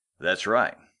 That's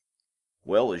right.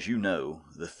 Well, as you know,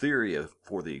 the theory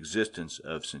for the existence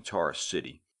of Centaurus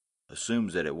City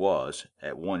assumes that it was,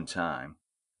 at one time,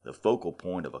 the focal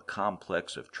point of a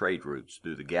complex of trade routes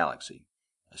through the galaxy,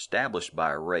 established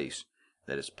by a race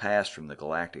that has passed from the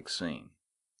galactic scene.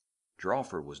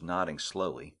 Drawford was nodding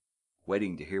slowly,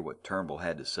 waiting to hear what Turnbull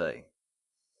had to say.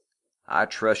 I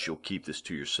trust you'll keep this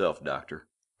to yourself, Doctor,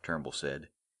 Turnbull said,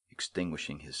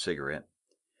 extinguishing his cigarette.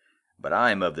 But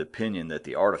I am of the opinion that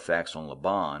the artifacts on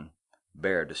Laban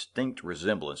bear a distinct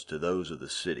resemblance to those of the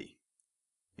city.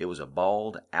 It was a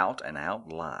bald,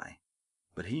 out-and-out lie,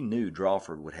 but he knew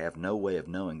Drawford would have no way of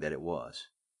knowing that it was.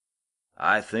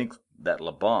 I think that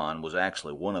Laban was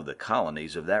actually one of the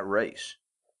colonies of that race,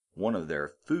 one of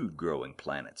their food-growing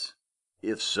planets.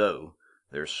 If so,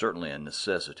 there's certainly a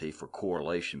necessity for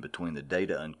correlation between the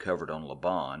data uncovered on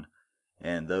Laban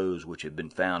and those which have been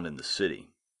found in the city.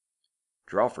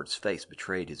 Drawford's face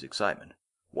betrayed his excitement.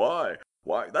 Why,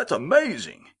 that's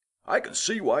amazing! I can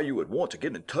see why you would want to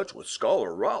get in touch with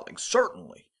Scholar Rawlings,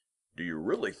 certainly. Do you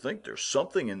really think there's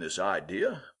something in this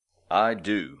idea? I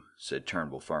do, said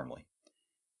Turnbull firmly.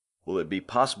 Will it be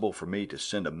possible for me to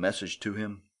send a message to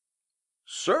him?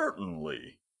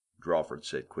 Certainly, Drawford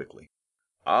said quickly.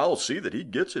 I'll see that he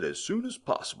gets it as soon as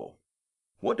possible.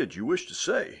 What did you wish to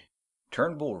say?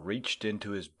 Turnbull reached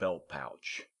into his belt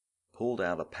pouch, pulled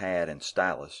out a pad and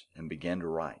stylus, and began to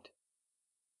write.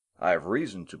 I have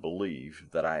reason to believe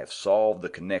that I have solved the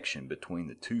connection between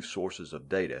the two sources of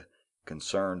data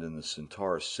concerned in the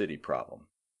Centaurus City problem.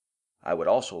 I would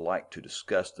also like to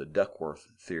discuss the Duckworth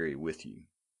theory with you.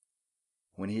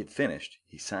 When he had finished,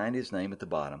 he signed his name at the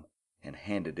bottom and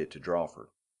handed it to Drawford.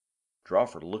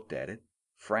 Drawford looked at it,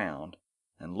 frowned,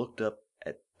 and looked up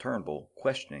at Turnbull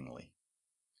questioningly.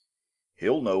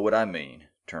 He'll know what I mean,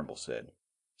 Turnbull said.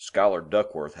 Scholar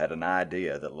Duckworth had an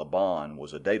idea that Laban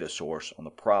was a data source on the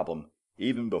problem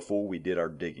even before we did our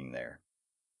digging there.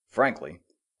 Frankly,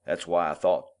 that's why I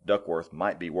thought Duckworth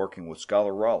might be working with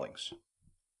Scholar Rawlings.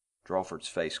 Drawford's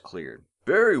face cleared.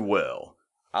 Very well.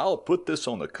 I'll put this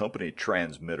on the company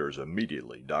transmitters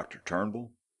immediately, Dr.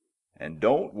 Turnbull. And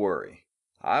don't worry,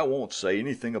 I won't say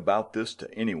anything about this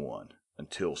to anyone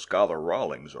until Scholar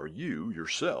Rawlings or you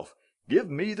yourself give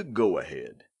me the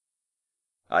go-ahead.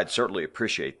 I'd certainly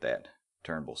appreciate that,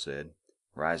 Turnbull said,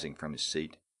 rising from his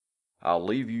seat. I'll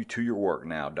leave you to your work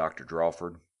now, Dr.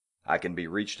 Drawford. I can be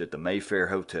reached at the Mayfair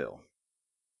Hotel.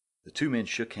 The two men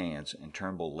shook hands, and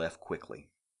Turnbull left quickly.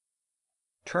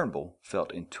 Turnbull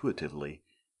felt intuitively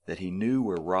that he knew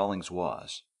where Rawlings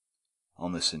was,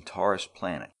 on the Centaurus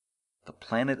planet, the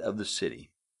planet of the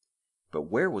city. But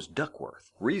where was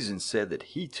Duckworth? Reason said that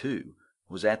he, too,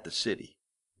 was at the city.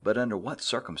 But under what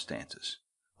circumstances?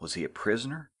 Was he a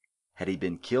prisoner? Had he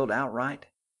been killed outright?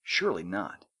 Surely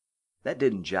not. That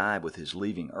didn't jibe with his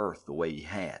leaving Earth the way he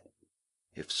had.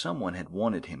 If someone had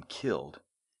wanted him killed,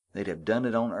 they'd have done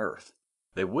it on Earth.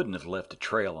 They wouldn't have left a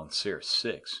trail on Sirius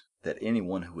 6 that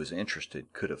anyone who was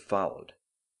interested could have followed.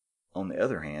 On the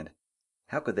other hand,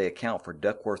 how could they account for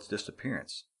Duckworth's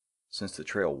disappearance, since the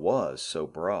trail was so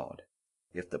broad?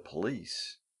 If the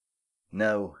police...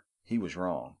 No, he was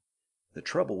wrong. The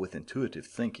trouble with intuitive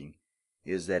thinking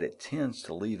is that it tends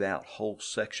to leave out whole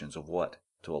sections of what,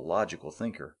 to a logical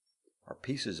thinker, are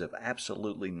pieces of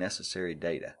absolutely necessary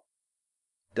data.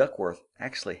 Duckworth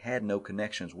actually had no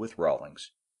connections with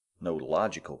Rawlings, no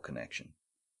logical connection.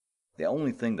 The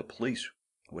only thing the police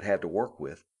would have to work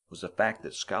with was the fact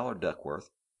that Scholar Duckworth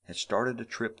had started a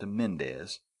trip to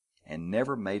Mendez and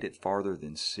never made it farther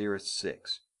than Sirius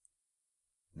 6.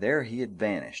 There he had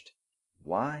vanished.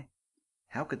 Why?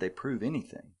 How could they prove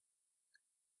anything?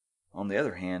 On the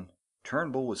other hand,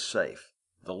 Turnbull was safe.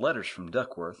 The letters from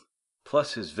Duckworth,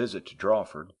 plus his visit to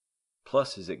Drawford,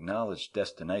 plus his acknowledged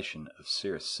destination of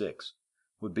Sirius 6,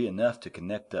 would be enough to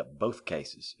connect up both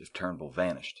cases if Turnbull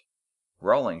vanished.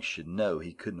 Rawlings should know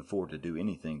he couldn't afford to do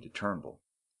anything to Turnbull.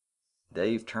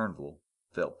 Dave Turnbull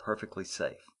felt perfectly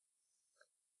safe.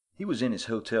 He was in his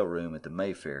hotel room at the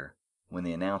Mayfair when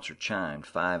the announcer chimed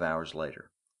 5 hours later.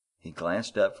 He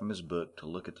glanced up from his book to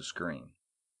look at the screen.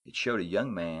 It showed a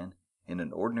young man in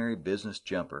an ordinary business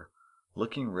jumper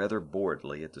looking rather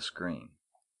boredly at the screen.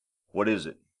 "What is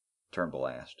it?" Turnbull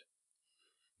asked.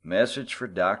 "Message for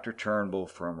Dr. Turnbull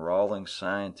from Rawlings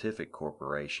Scientific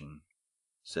Corporation,"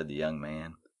 said the young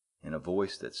man, in a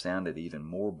voice that sounded even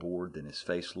more bored than his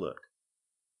face looked.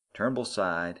 Turnbull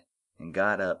sighed and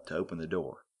got up to open the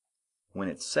door. When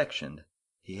it sectioned,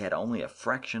 he had only a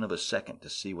fraction of a second to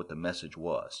see what the message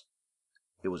was.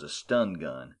 It was a stun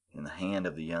gun in the hand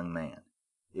of the young man.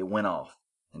 It went off,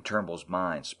 and Turnbull's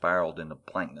mind spiraled into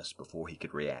blankness before he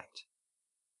could react.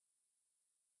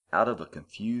 Out of a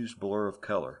confused blur of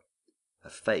color, a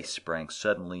face sprang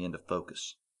suddenly into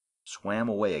focus, swam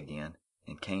away again,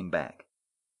 and came back.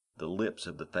 The lips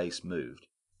of the face moved.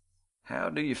 "How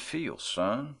do you feel,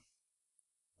 son?"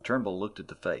 Turnbull looked at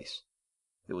the face.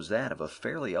 It was that of a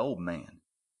fairly old man,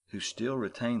 who still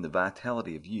retained the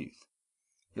vitality of youth.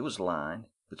 It was lined,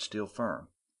 but still firm.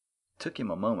 It took him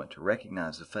a moment to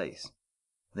recognize the face.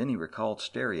 Then he recalled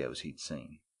stereos he'd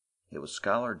seen. It was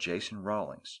Scholar Jason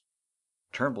Rawlings.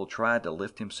 Turnbull tried to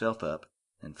lift himself up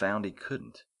and found he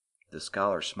couldn't. The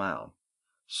scholar smiled.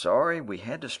 "Sorry we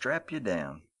had to strap you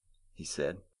down," he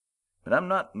said, "but I'm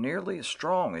not nearly as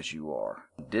strong as you are.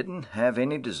 Didn't have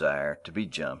any desire to be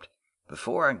jumped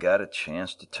before I got a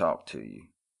chance to talk to you."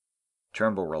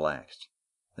 Turnbull relaxed.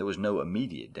 There was no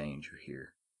immediate danger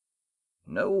here.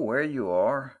 "Know where you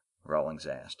are?" Rawlings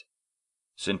asked.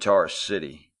 "Centaurus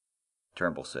City,"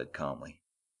 Turnbull said calmly.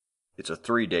 "It's a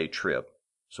 3-day trip,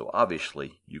 so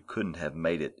obviously you couldn't have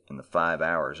made it in the 5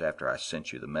 hours after I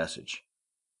sent you the message.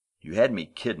 You had me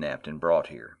kidnapped and brought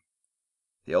here."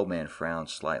 The old man frowned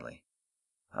slightly.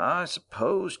 "I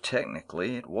suppose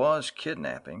technically it was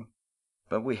kidnapping,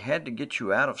 but we had to get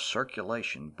you out of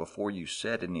circulation before you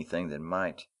said anything that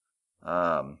might,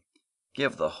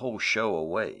 give the whole show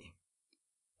away."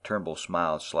 Turnbull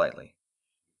smiled slightly.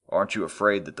 "Aren't you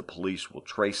afraid that the police will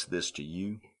trace this to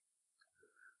you?"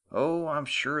 "Oh, I'm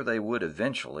sure they would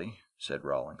eventually," said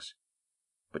Rawlings.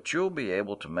 "But you'll be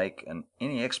able to make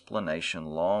any explanation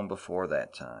long before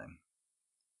that time."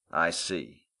 "I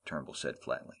see," Turnbull said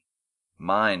flatly.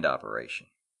 "Mind operation.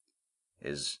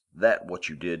 Is that what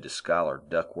you did to Scholar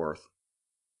Duckworth?"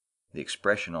 The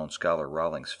expression on Scholar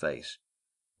Rawlings' face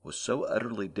was so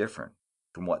utterly different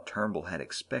from what Turnbull had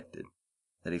expected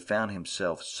that he found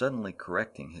himself suddenly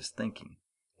correcting his thinking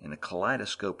in a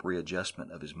kaleidoscope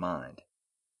readjustment of his mind.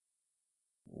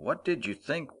 "What did you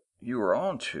think you were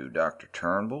on to, Dr.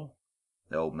 Turnbull?"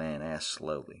 the old man asked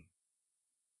slowly.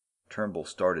 Turnbull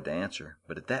started to answer,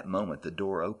 but at that moment the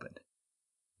door opened.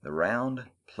 The round,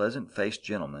 pleasant-faced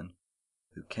gentleman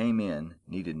who came in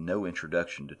needed no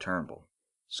introduction to Turnbull.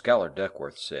 Scholar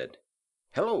Duckworth said,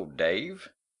 "Hello, Dave.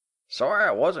 Sorry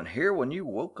I wasn't here when you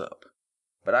woke up.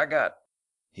 But I got—"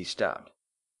 He stopped.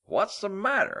 "What's the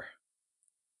matter?"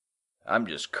 "I'm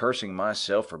just cursing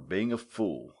myself for being a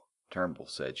fool," Turnbull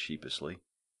said sheepishly.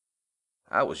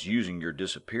 "I was using your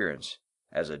disappearance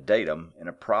as a datum in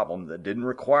a problem that didn't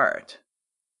require it."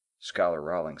 Scholar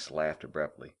Rawlings laughed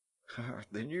abruptly.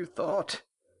 "Then you thought—"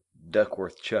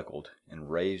 Duckworth chuckled and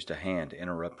raised a hand to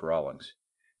interrupt Rawlings.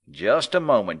 "Just a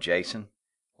moment, Jason.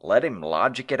 Let him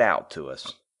logic it out to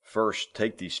us." "First,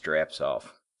 take these straps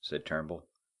off," said Turnbull.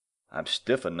 "I'm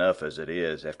stiff enough as it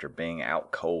is after being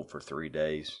out cold for 3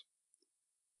 days."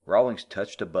 Rawlings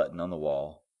touched a button on the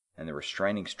wall, and the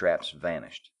restraining straps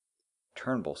vanished.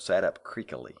 Turnbull sat up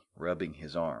creakily, rubbing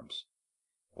his arms.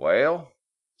 "Well?"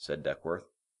 said Duckworth.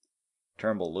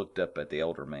 Turnbull looked up at the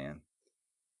older man.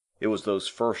 "It was those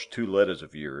first 2 letters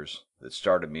of yours that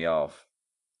started me off."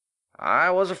 "I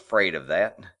was afraid of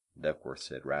that," Duckworth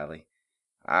said wryly.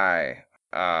 "I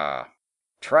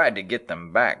tried to get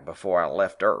them back before I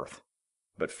left Earth.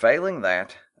 But failing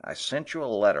that, I sent you a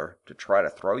letter to try to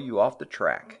throw you off the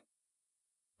track."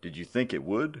 "Did you think it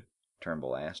would?"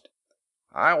 Turnbull asked.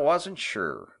 "I wasn't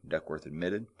sure," Duckworth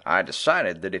admitted. "I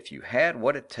decided that if you had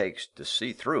what it takes to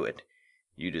see through it,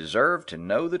 you deserved to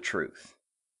know the truth."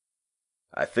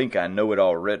 "I think I know it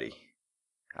already."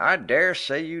 "I dare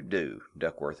say you do,"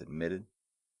 Duckworth admitted.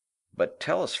 "But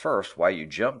tell us first why you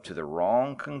jumped to the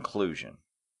wrong conclusion."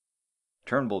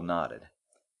 Turnbull nodded.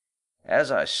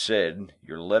 "As I said,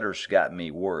 your letters got me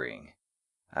worrying.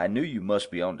 I knew you must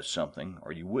be onto something,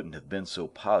 or you wouldn't have been so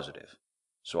positive.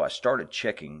 So I started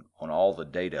checking on all the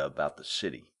data about the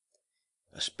city,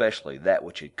 especially that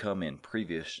which had come in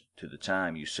previous to the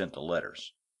time you sent the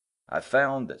letters. I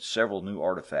found that several new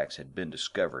artifacts had been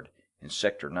discovered in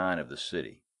Sector 9 of the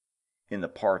city, in the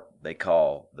part they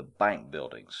call the bank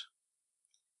buildings.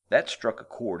 That struck a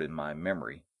chord in my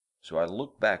memory, so I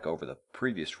looked back over the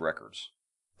previous records.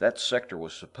 That sector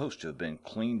was supposed to have been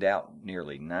cleaned out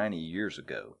nearly 90 years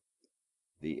ago.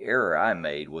 The error I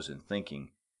made was in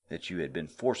thinking that you had been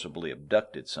forcibly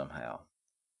abducted somehow,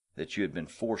 that you had been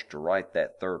forced to write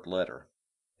that 3rd letter.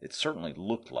 It certainly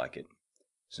looked like it,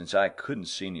 since I couldn't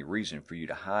see any reason for you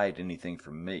to hide anything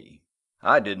from me.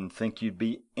 I didn't think you'd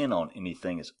be in on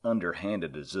anything as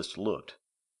underhanded as this looked,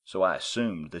 so I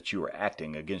assumed that you were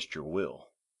acting against your will."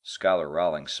 Scholar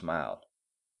Rawlings smiled.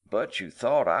 "But you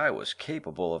thought I was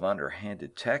capable of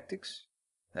underhanded tactics?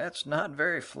 That's not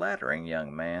very flattering,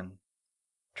 young man."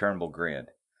 Turnbull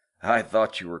grinned. "I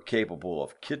thought you were capable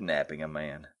of kidnapping a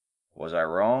man. Was I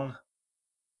wrong?"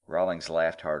 Rawlings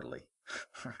laughed heartily.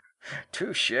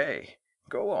 "Touché.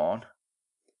 Go on."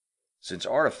 "Since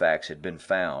artifacts had been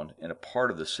found in a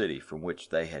part of the city from which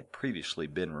they had previously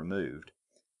been removed,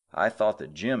 I thought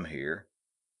that Jim here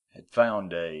had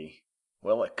found a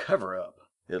cover-up.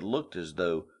 It looked as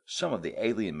though some of the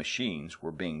alien machines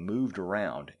were being moved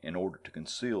around in order to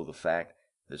conceal the fact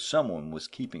that someone was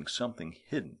keeping something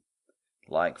hidden,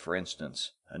 like, for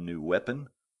instance, a new weapon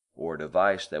or a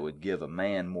device that would give a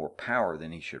man more power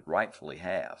than he should rightfully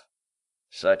have."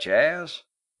 "Such as?"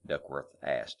 Duckworth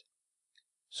asked.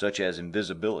 "Such as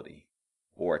invisibility,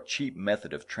 or a cheap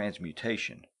method of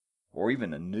transmutation, or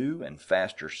even a new and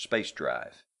faster space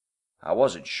drive. I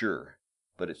wasn't sure,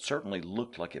 but it certainly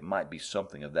looked like it might be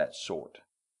something of that sort."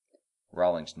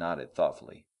 Rawlings nodded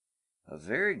thoughtfully. "A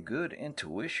very good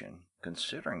intuition,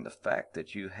 considering the fact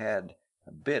that you had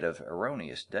a bit of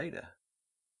erroneous data."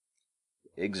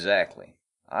 "Exactly.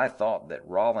 I thought that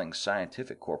Rawlings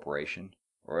Scientific Corporation,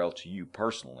 or else you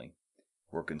personally,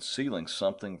 were concealing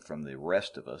something from the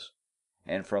rest of us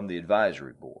and from the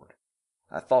advisory board.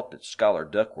 I thought that Scholar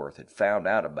Duckworth had found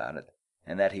out about it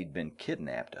and that he'd been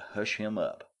kidnapped to hush him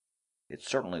up. It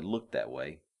certainly looked that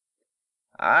way."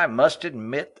 "I must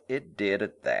admit it did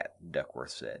at that,"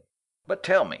 Duckworth said. "But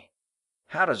tell me,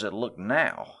 how does it look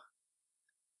now?"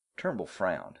 Turnbull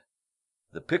frowned.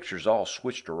 "The picture's all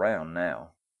switched around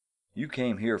now. You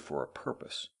came here for a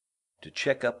purpose, to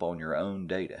check up on your own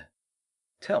data.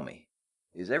 Tell me,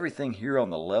 is everything here on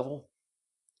the level?"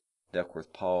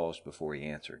 Duckworth paused before he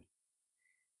answered.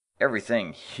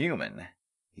 "Everything human,"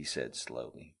 he said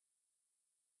slowly.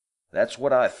 "That's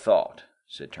what I thought,"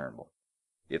 said Turnbull.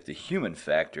 "If the human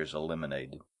factor is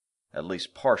eliminated, at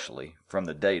least partially, from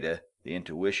the data, the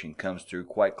intuition comes through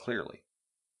quite clearly.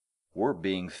 We're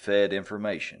being fed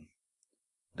information."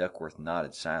 Duckworth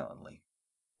nodded silently.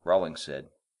 Rawlings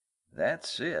said,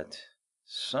 "That's it.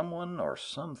 Someone or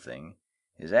something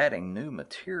is adding new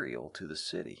material to the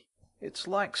city. It's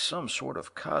like some sort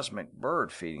of cosmic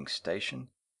bird feeding station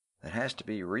that has to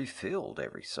be refilled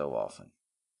every so often.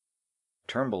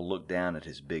 Turnbull looked down at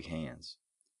his big hands.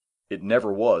 It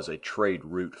never was a trade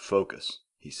route focus,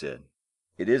 he said.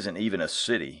 It isn't even a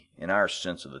city, in our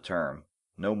sense of the term,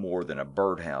 no more than a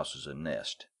birdhouse is a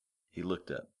nest. He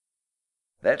looked up.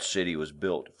 That city was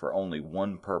built for only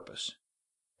one purpose,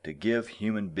 to give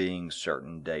human beings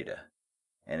certain data,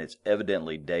 and it's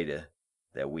evidently data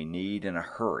that we need in a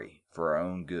hurry for our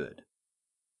own good.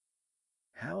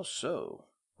 How so?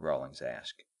 Rawlings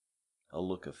asked, a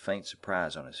look of faint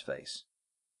surprise on his face.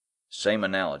 Same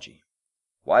analogy.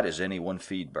 Why does anyone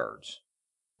feed birds?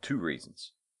 2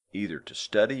 reasons. Either to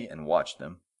study and watch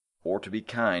them, or to be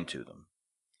kind to them.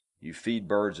 You feed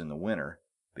birds in the winter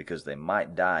because they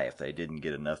might die if they didn't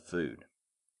get enough food.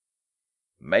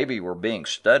 Maybe we're being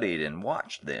studied and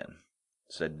watched then,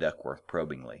 said Duckworth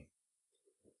probingly.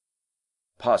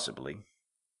 Possibly,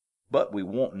 but we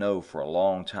won't know for a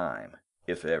long time,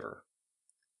 if ever.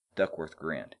 Duckworth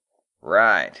grinned.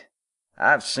 Right.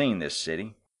 I've seen this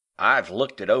city. I've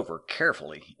looked it over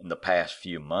carefully in the past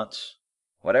few months.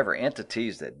 Whatever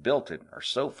entities that built it are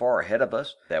so far ahead of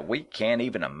us that we can't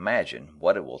even imagine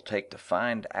what it will take to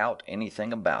find out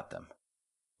anything about them.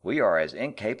 We are as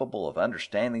incapable of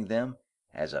understanding them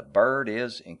as a bird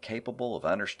is incapable of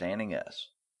understanding us.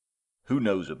 Who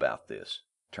knows about this?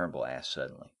 Turnbull asked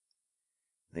suddenly.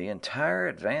 The entire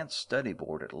Advanced Study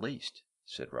Board at least,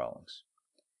 said Rawlings.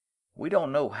 We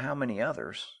don't know how many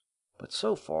others, but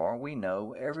so far we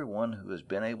know everyone who has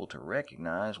been able to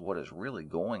recognize what is really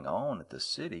going on at the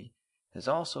city has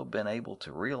also been able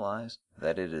to realize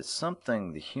that it is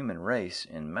something the human race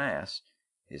en masse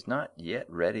is not yet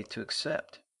ready to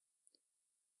accept.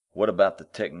 What about the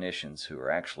technicians who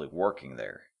are actually working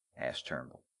there? Asked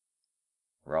Turnbull.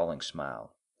 Rawlings smiled.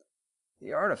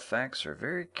 The artifacts are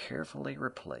very carefully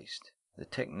replaced. The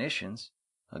technicians,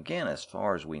 again as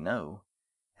far as we know,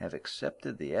 have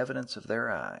accepted the evidence of their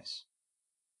eyes.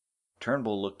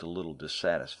 Turnbull looked a little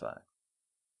dissatisfied.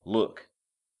 Look,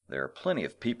 there are plenty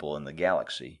of people in the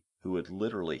galaxy who would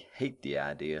literally hate the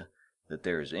idea that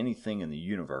there is anything in the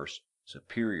universe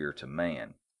superior to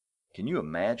man. Can you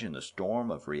imagine the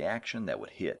storm of reaction that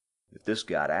would hit if this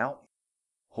got out?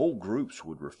 Whole groups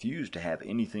would refuse to have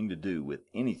anything to do with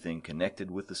anything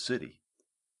connected with the city.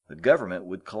 The government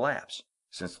would collapse,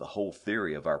 since the whole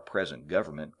theory of our present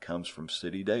government comes from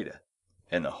city data,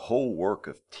 and the whole work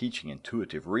of teaching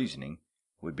intuitive reasoning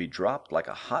would be dropped like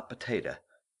a hot potato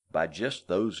by just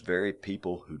those very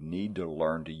people who need to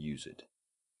learn to use it.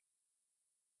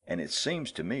 And it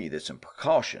seems to me that some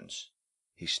precautions...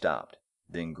 He stopped,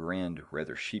 then grinned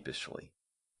rather sheepishly.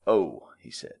 Oh,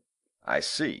 he said, I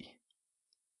see.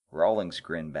 Rawlings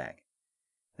grinned back.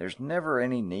 There's never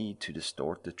any need to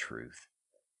distort the truth.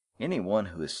 Anyone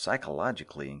who is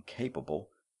psychologically incapable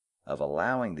of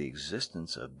allowing the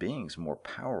existence of beings more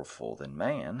powerful than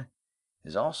man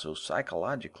is also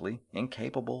psychologically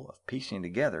incapable of piecing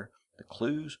together the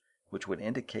clues which would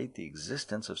indicate the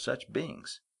existence of such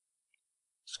beings.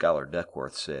 Scholar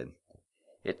Duckworth said,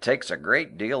 It takes a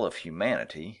great deal of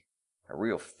humanity, a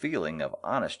real feeling of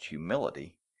honest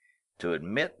humility, to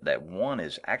admit that one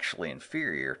is actually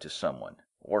inferior to someone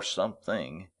or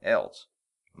something else.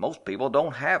 Most people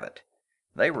don't have it.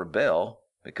 They rebel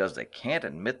because they can't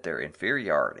admit their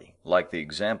inferiority. Like the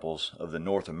examples of the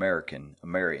North American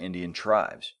Amerindian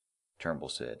tribes, Turnbull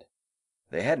said.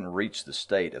 They hadn't reached the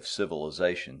state of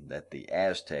civilization that the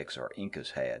Aztecs or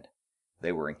Incas had.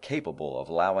 They were incapable of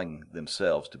allowing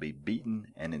themselves to be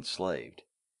beaten and enslaved.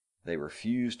 They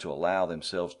refused to allow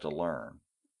themselves to learn.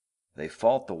 They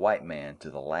fought the white man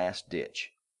to the last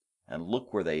ditch, and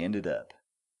look where they ended up.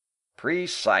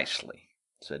 Precisely,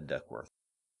 said Duckworth.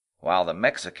 While the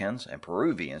Mexicans and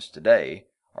Peruvians today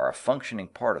are a functioning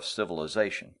part of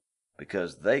civilization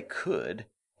because they could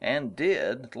and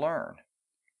did learn.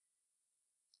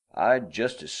 I'd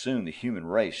just as soon the human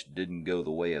race didn't go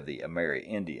the way of the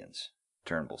Amerindians,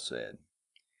 Turnbull said.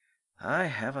 I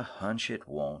have a hunch it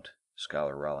won't,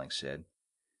 Scholar Rawlings said.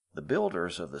 The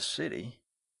builders of the city,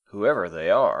 whoever they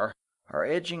are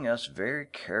edging us very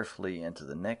carefully into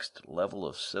the next level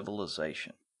of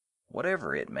civilization,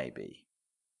 whatever it may be.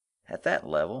 At that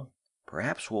level,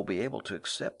 perhaps we'll be able to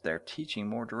accept their teaching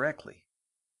more directly.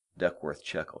 Duckworth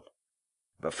chuckled.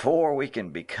 Before we can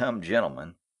become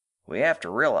gentlemen, we have to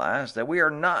realize that we are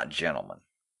not gentlemen.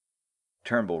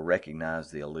 Turnbull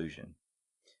recognized the allusion.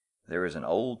 There is an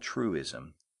old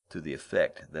truism to the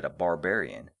effect that a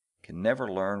barbarian can never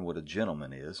learn what a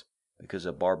gentleman is because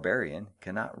a barbarian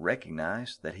cannot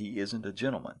recognize that he isn't a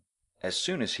gentleman. As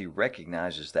soon as he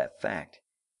recognizes that fact,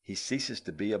 he ceases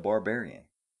to be a barbarian.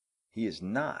 He is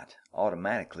not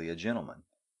automatically a gentleman.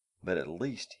 but at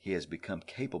least he has become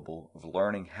capable of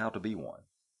learning how to be one.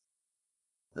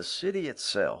 The city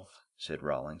itself, said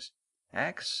Rawlings,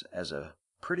 acts as a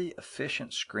pretty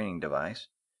efficient screening device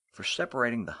for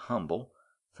separating the humble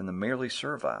from the merely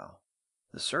servile.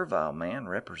 The servile man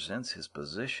represents his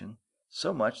position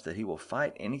so much that he will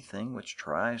fight anything which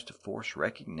tries to force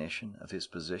recognition of his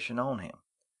position on him.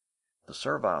 The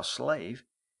servile slave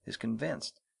is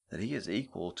convinced that he is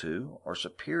equal to or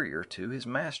superior to his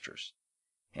masters,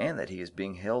 and that he is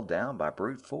being held down by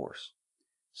brute force.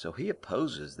 So he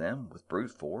opposes them with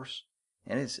brute force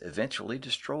and is eventually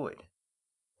destroyed.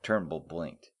 Turnbull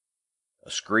blinked.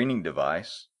 A screening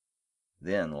device?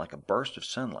 Then, like a burst of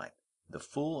sunlight, the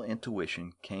full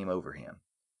intuition came over him.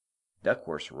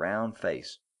 Duckworth's round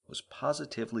face was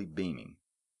positively beaming.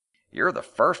 "You're the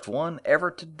first one ever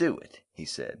to do it," he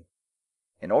said.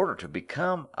 "In order to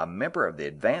become a member of the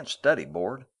Advanced Study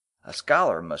Board, a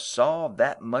scholar must solve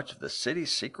that much of the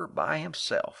city's secret by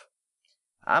himself.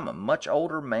 I'm a much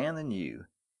older man than you,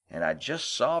 and I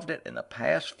just solved it in the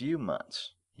past few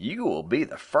months. You will be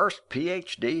the first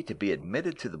Ph.D. to be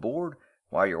admitted to the board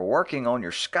while you're working on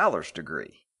your scholar's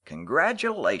degree.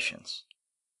 Congratulations."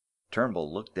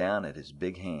 Turnbull looked down at his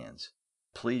big hands,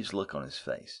 a pleased look on his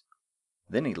face.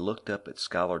 Then he looked up at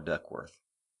Scholar Duckworth.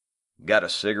 "Got a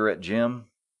cigarette,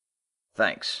 Jim?"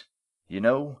 "Thanks. You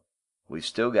know, we've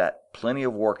still got plenty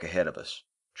of work ahead of us,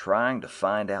 trying to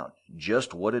find out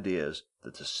just what it is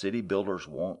that the city builders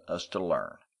want us to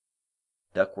learn."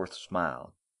 Duckworth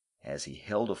smiled as he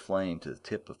held a flame to the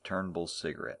tip of Turnbull's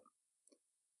cigarette.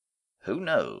 "Who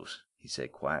knows?" he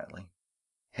said quietly.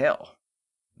 "Hell,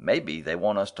 maybe they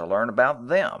want us to learn about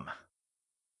them."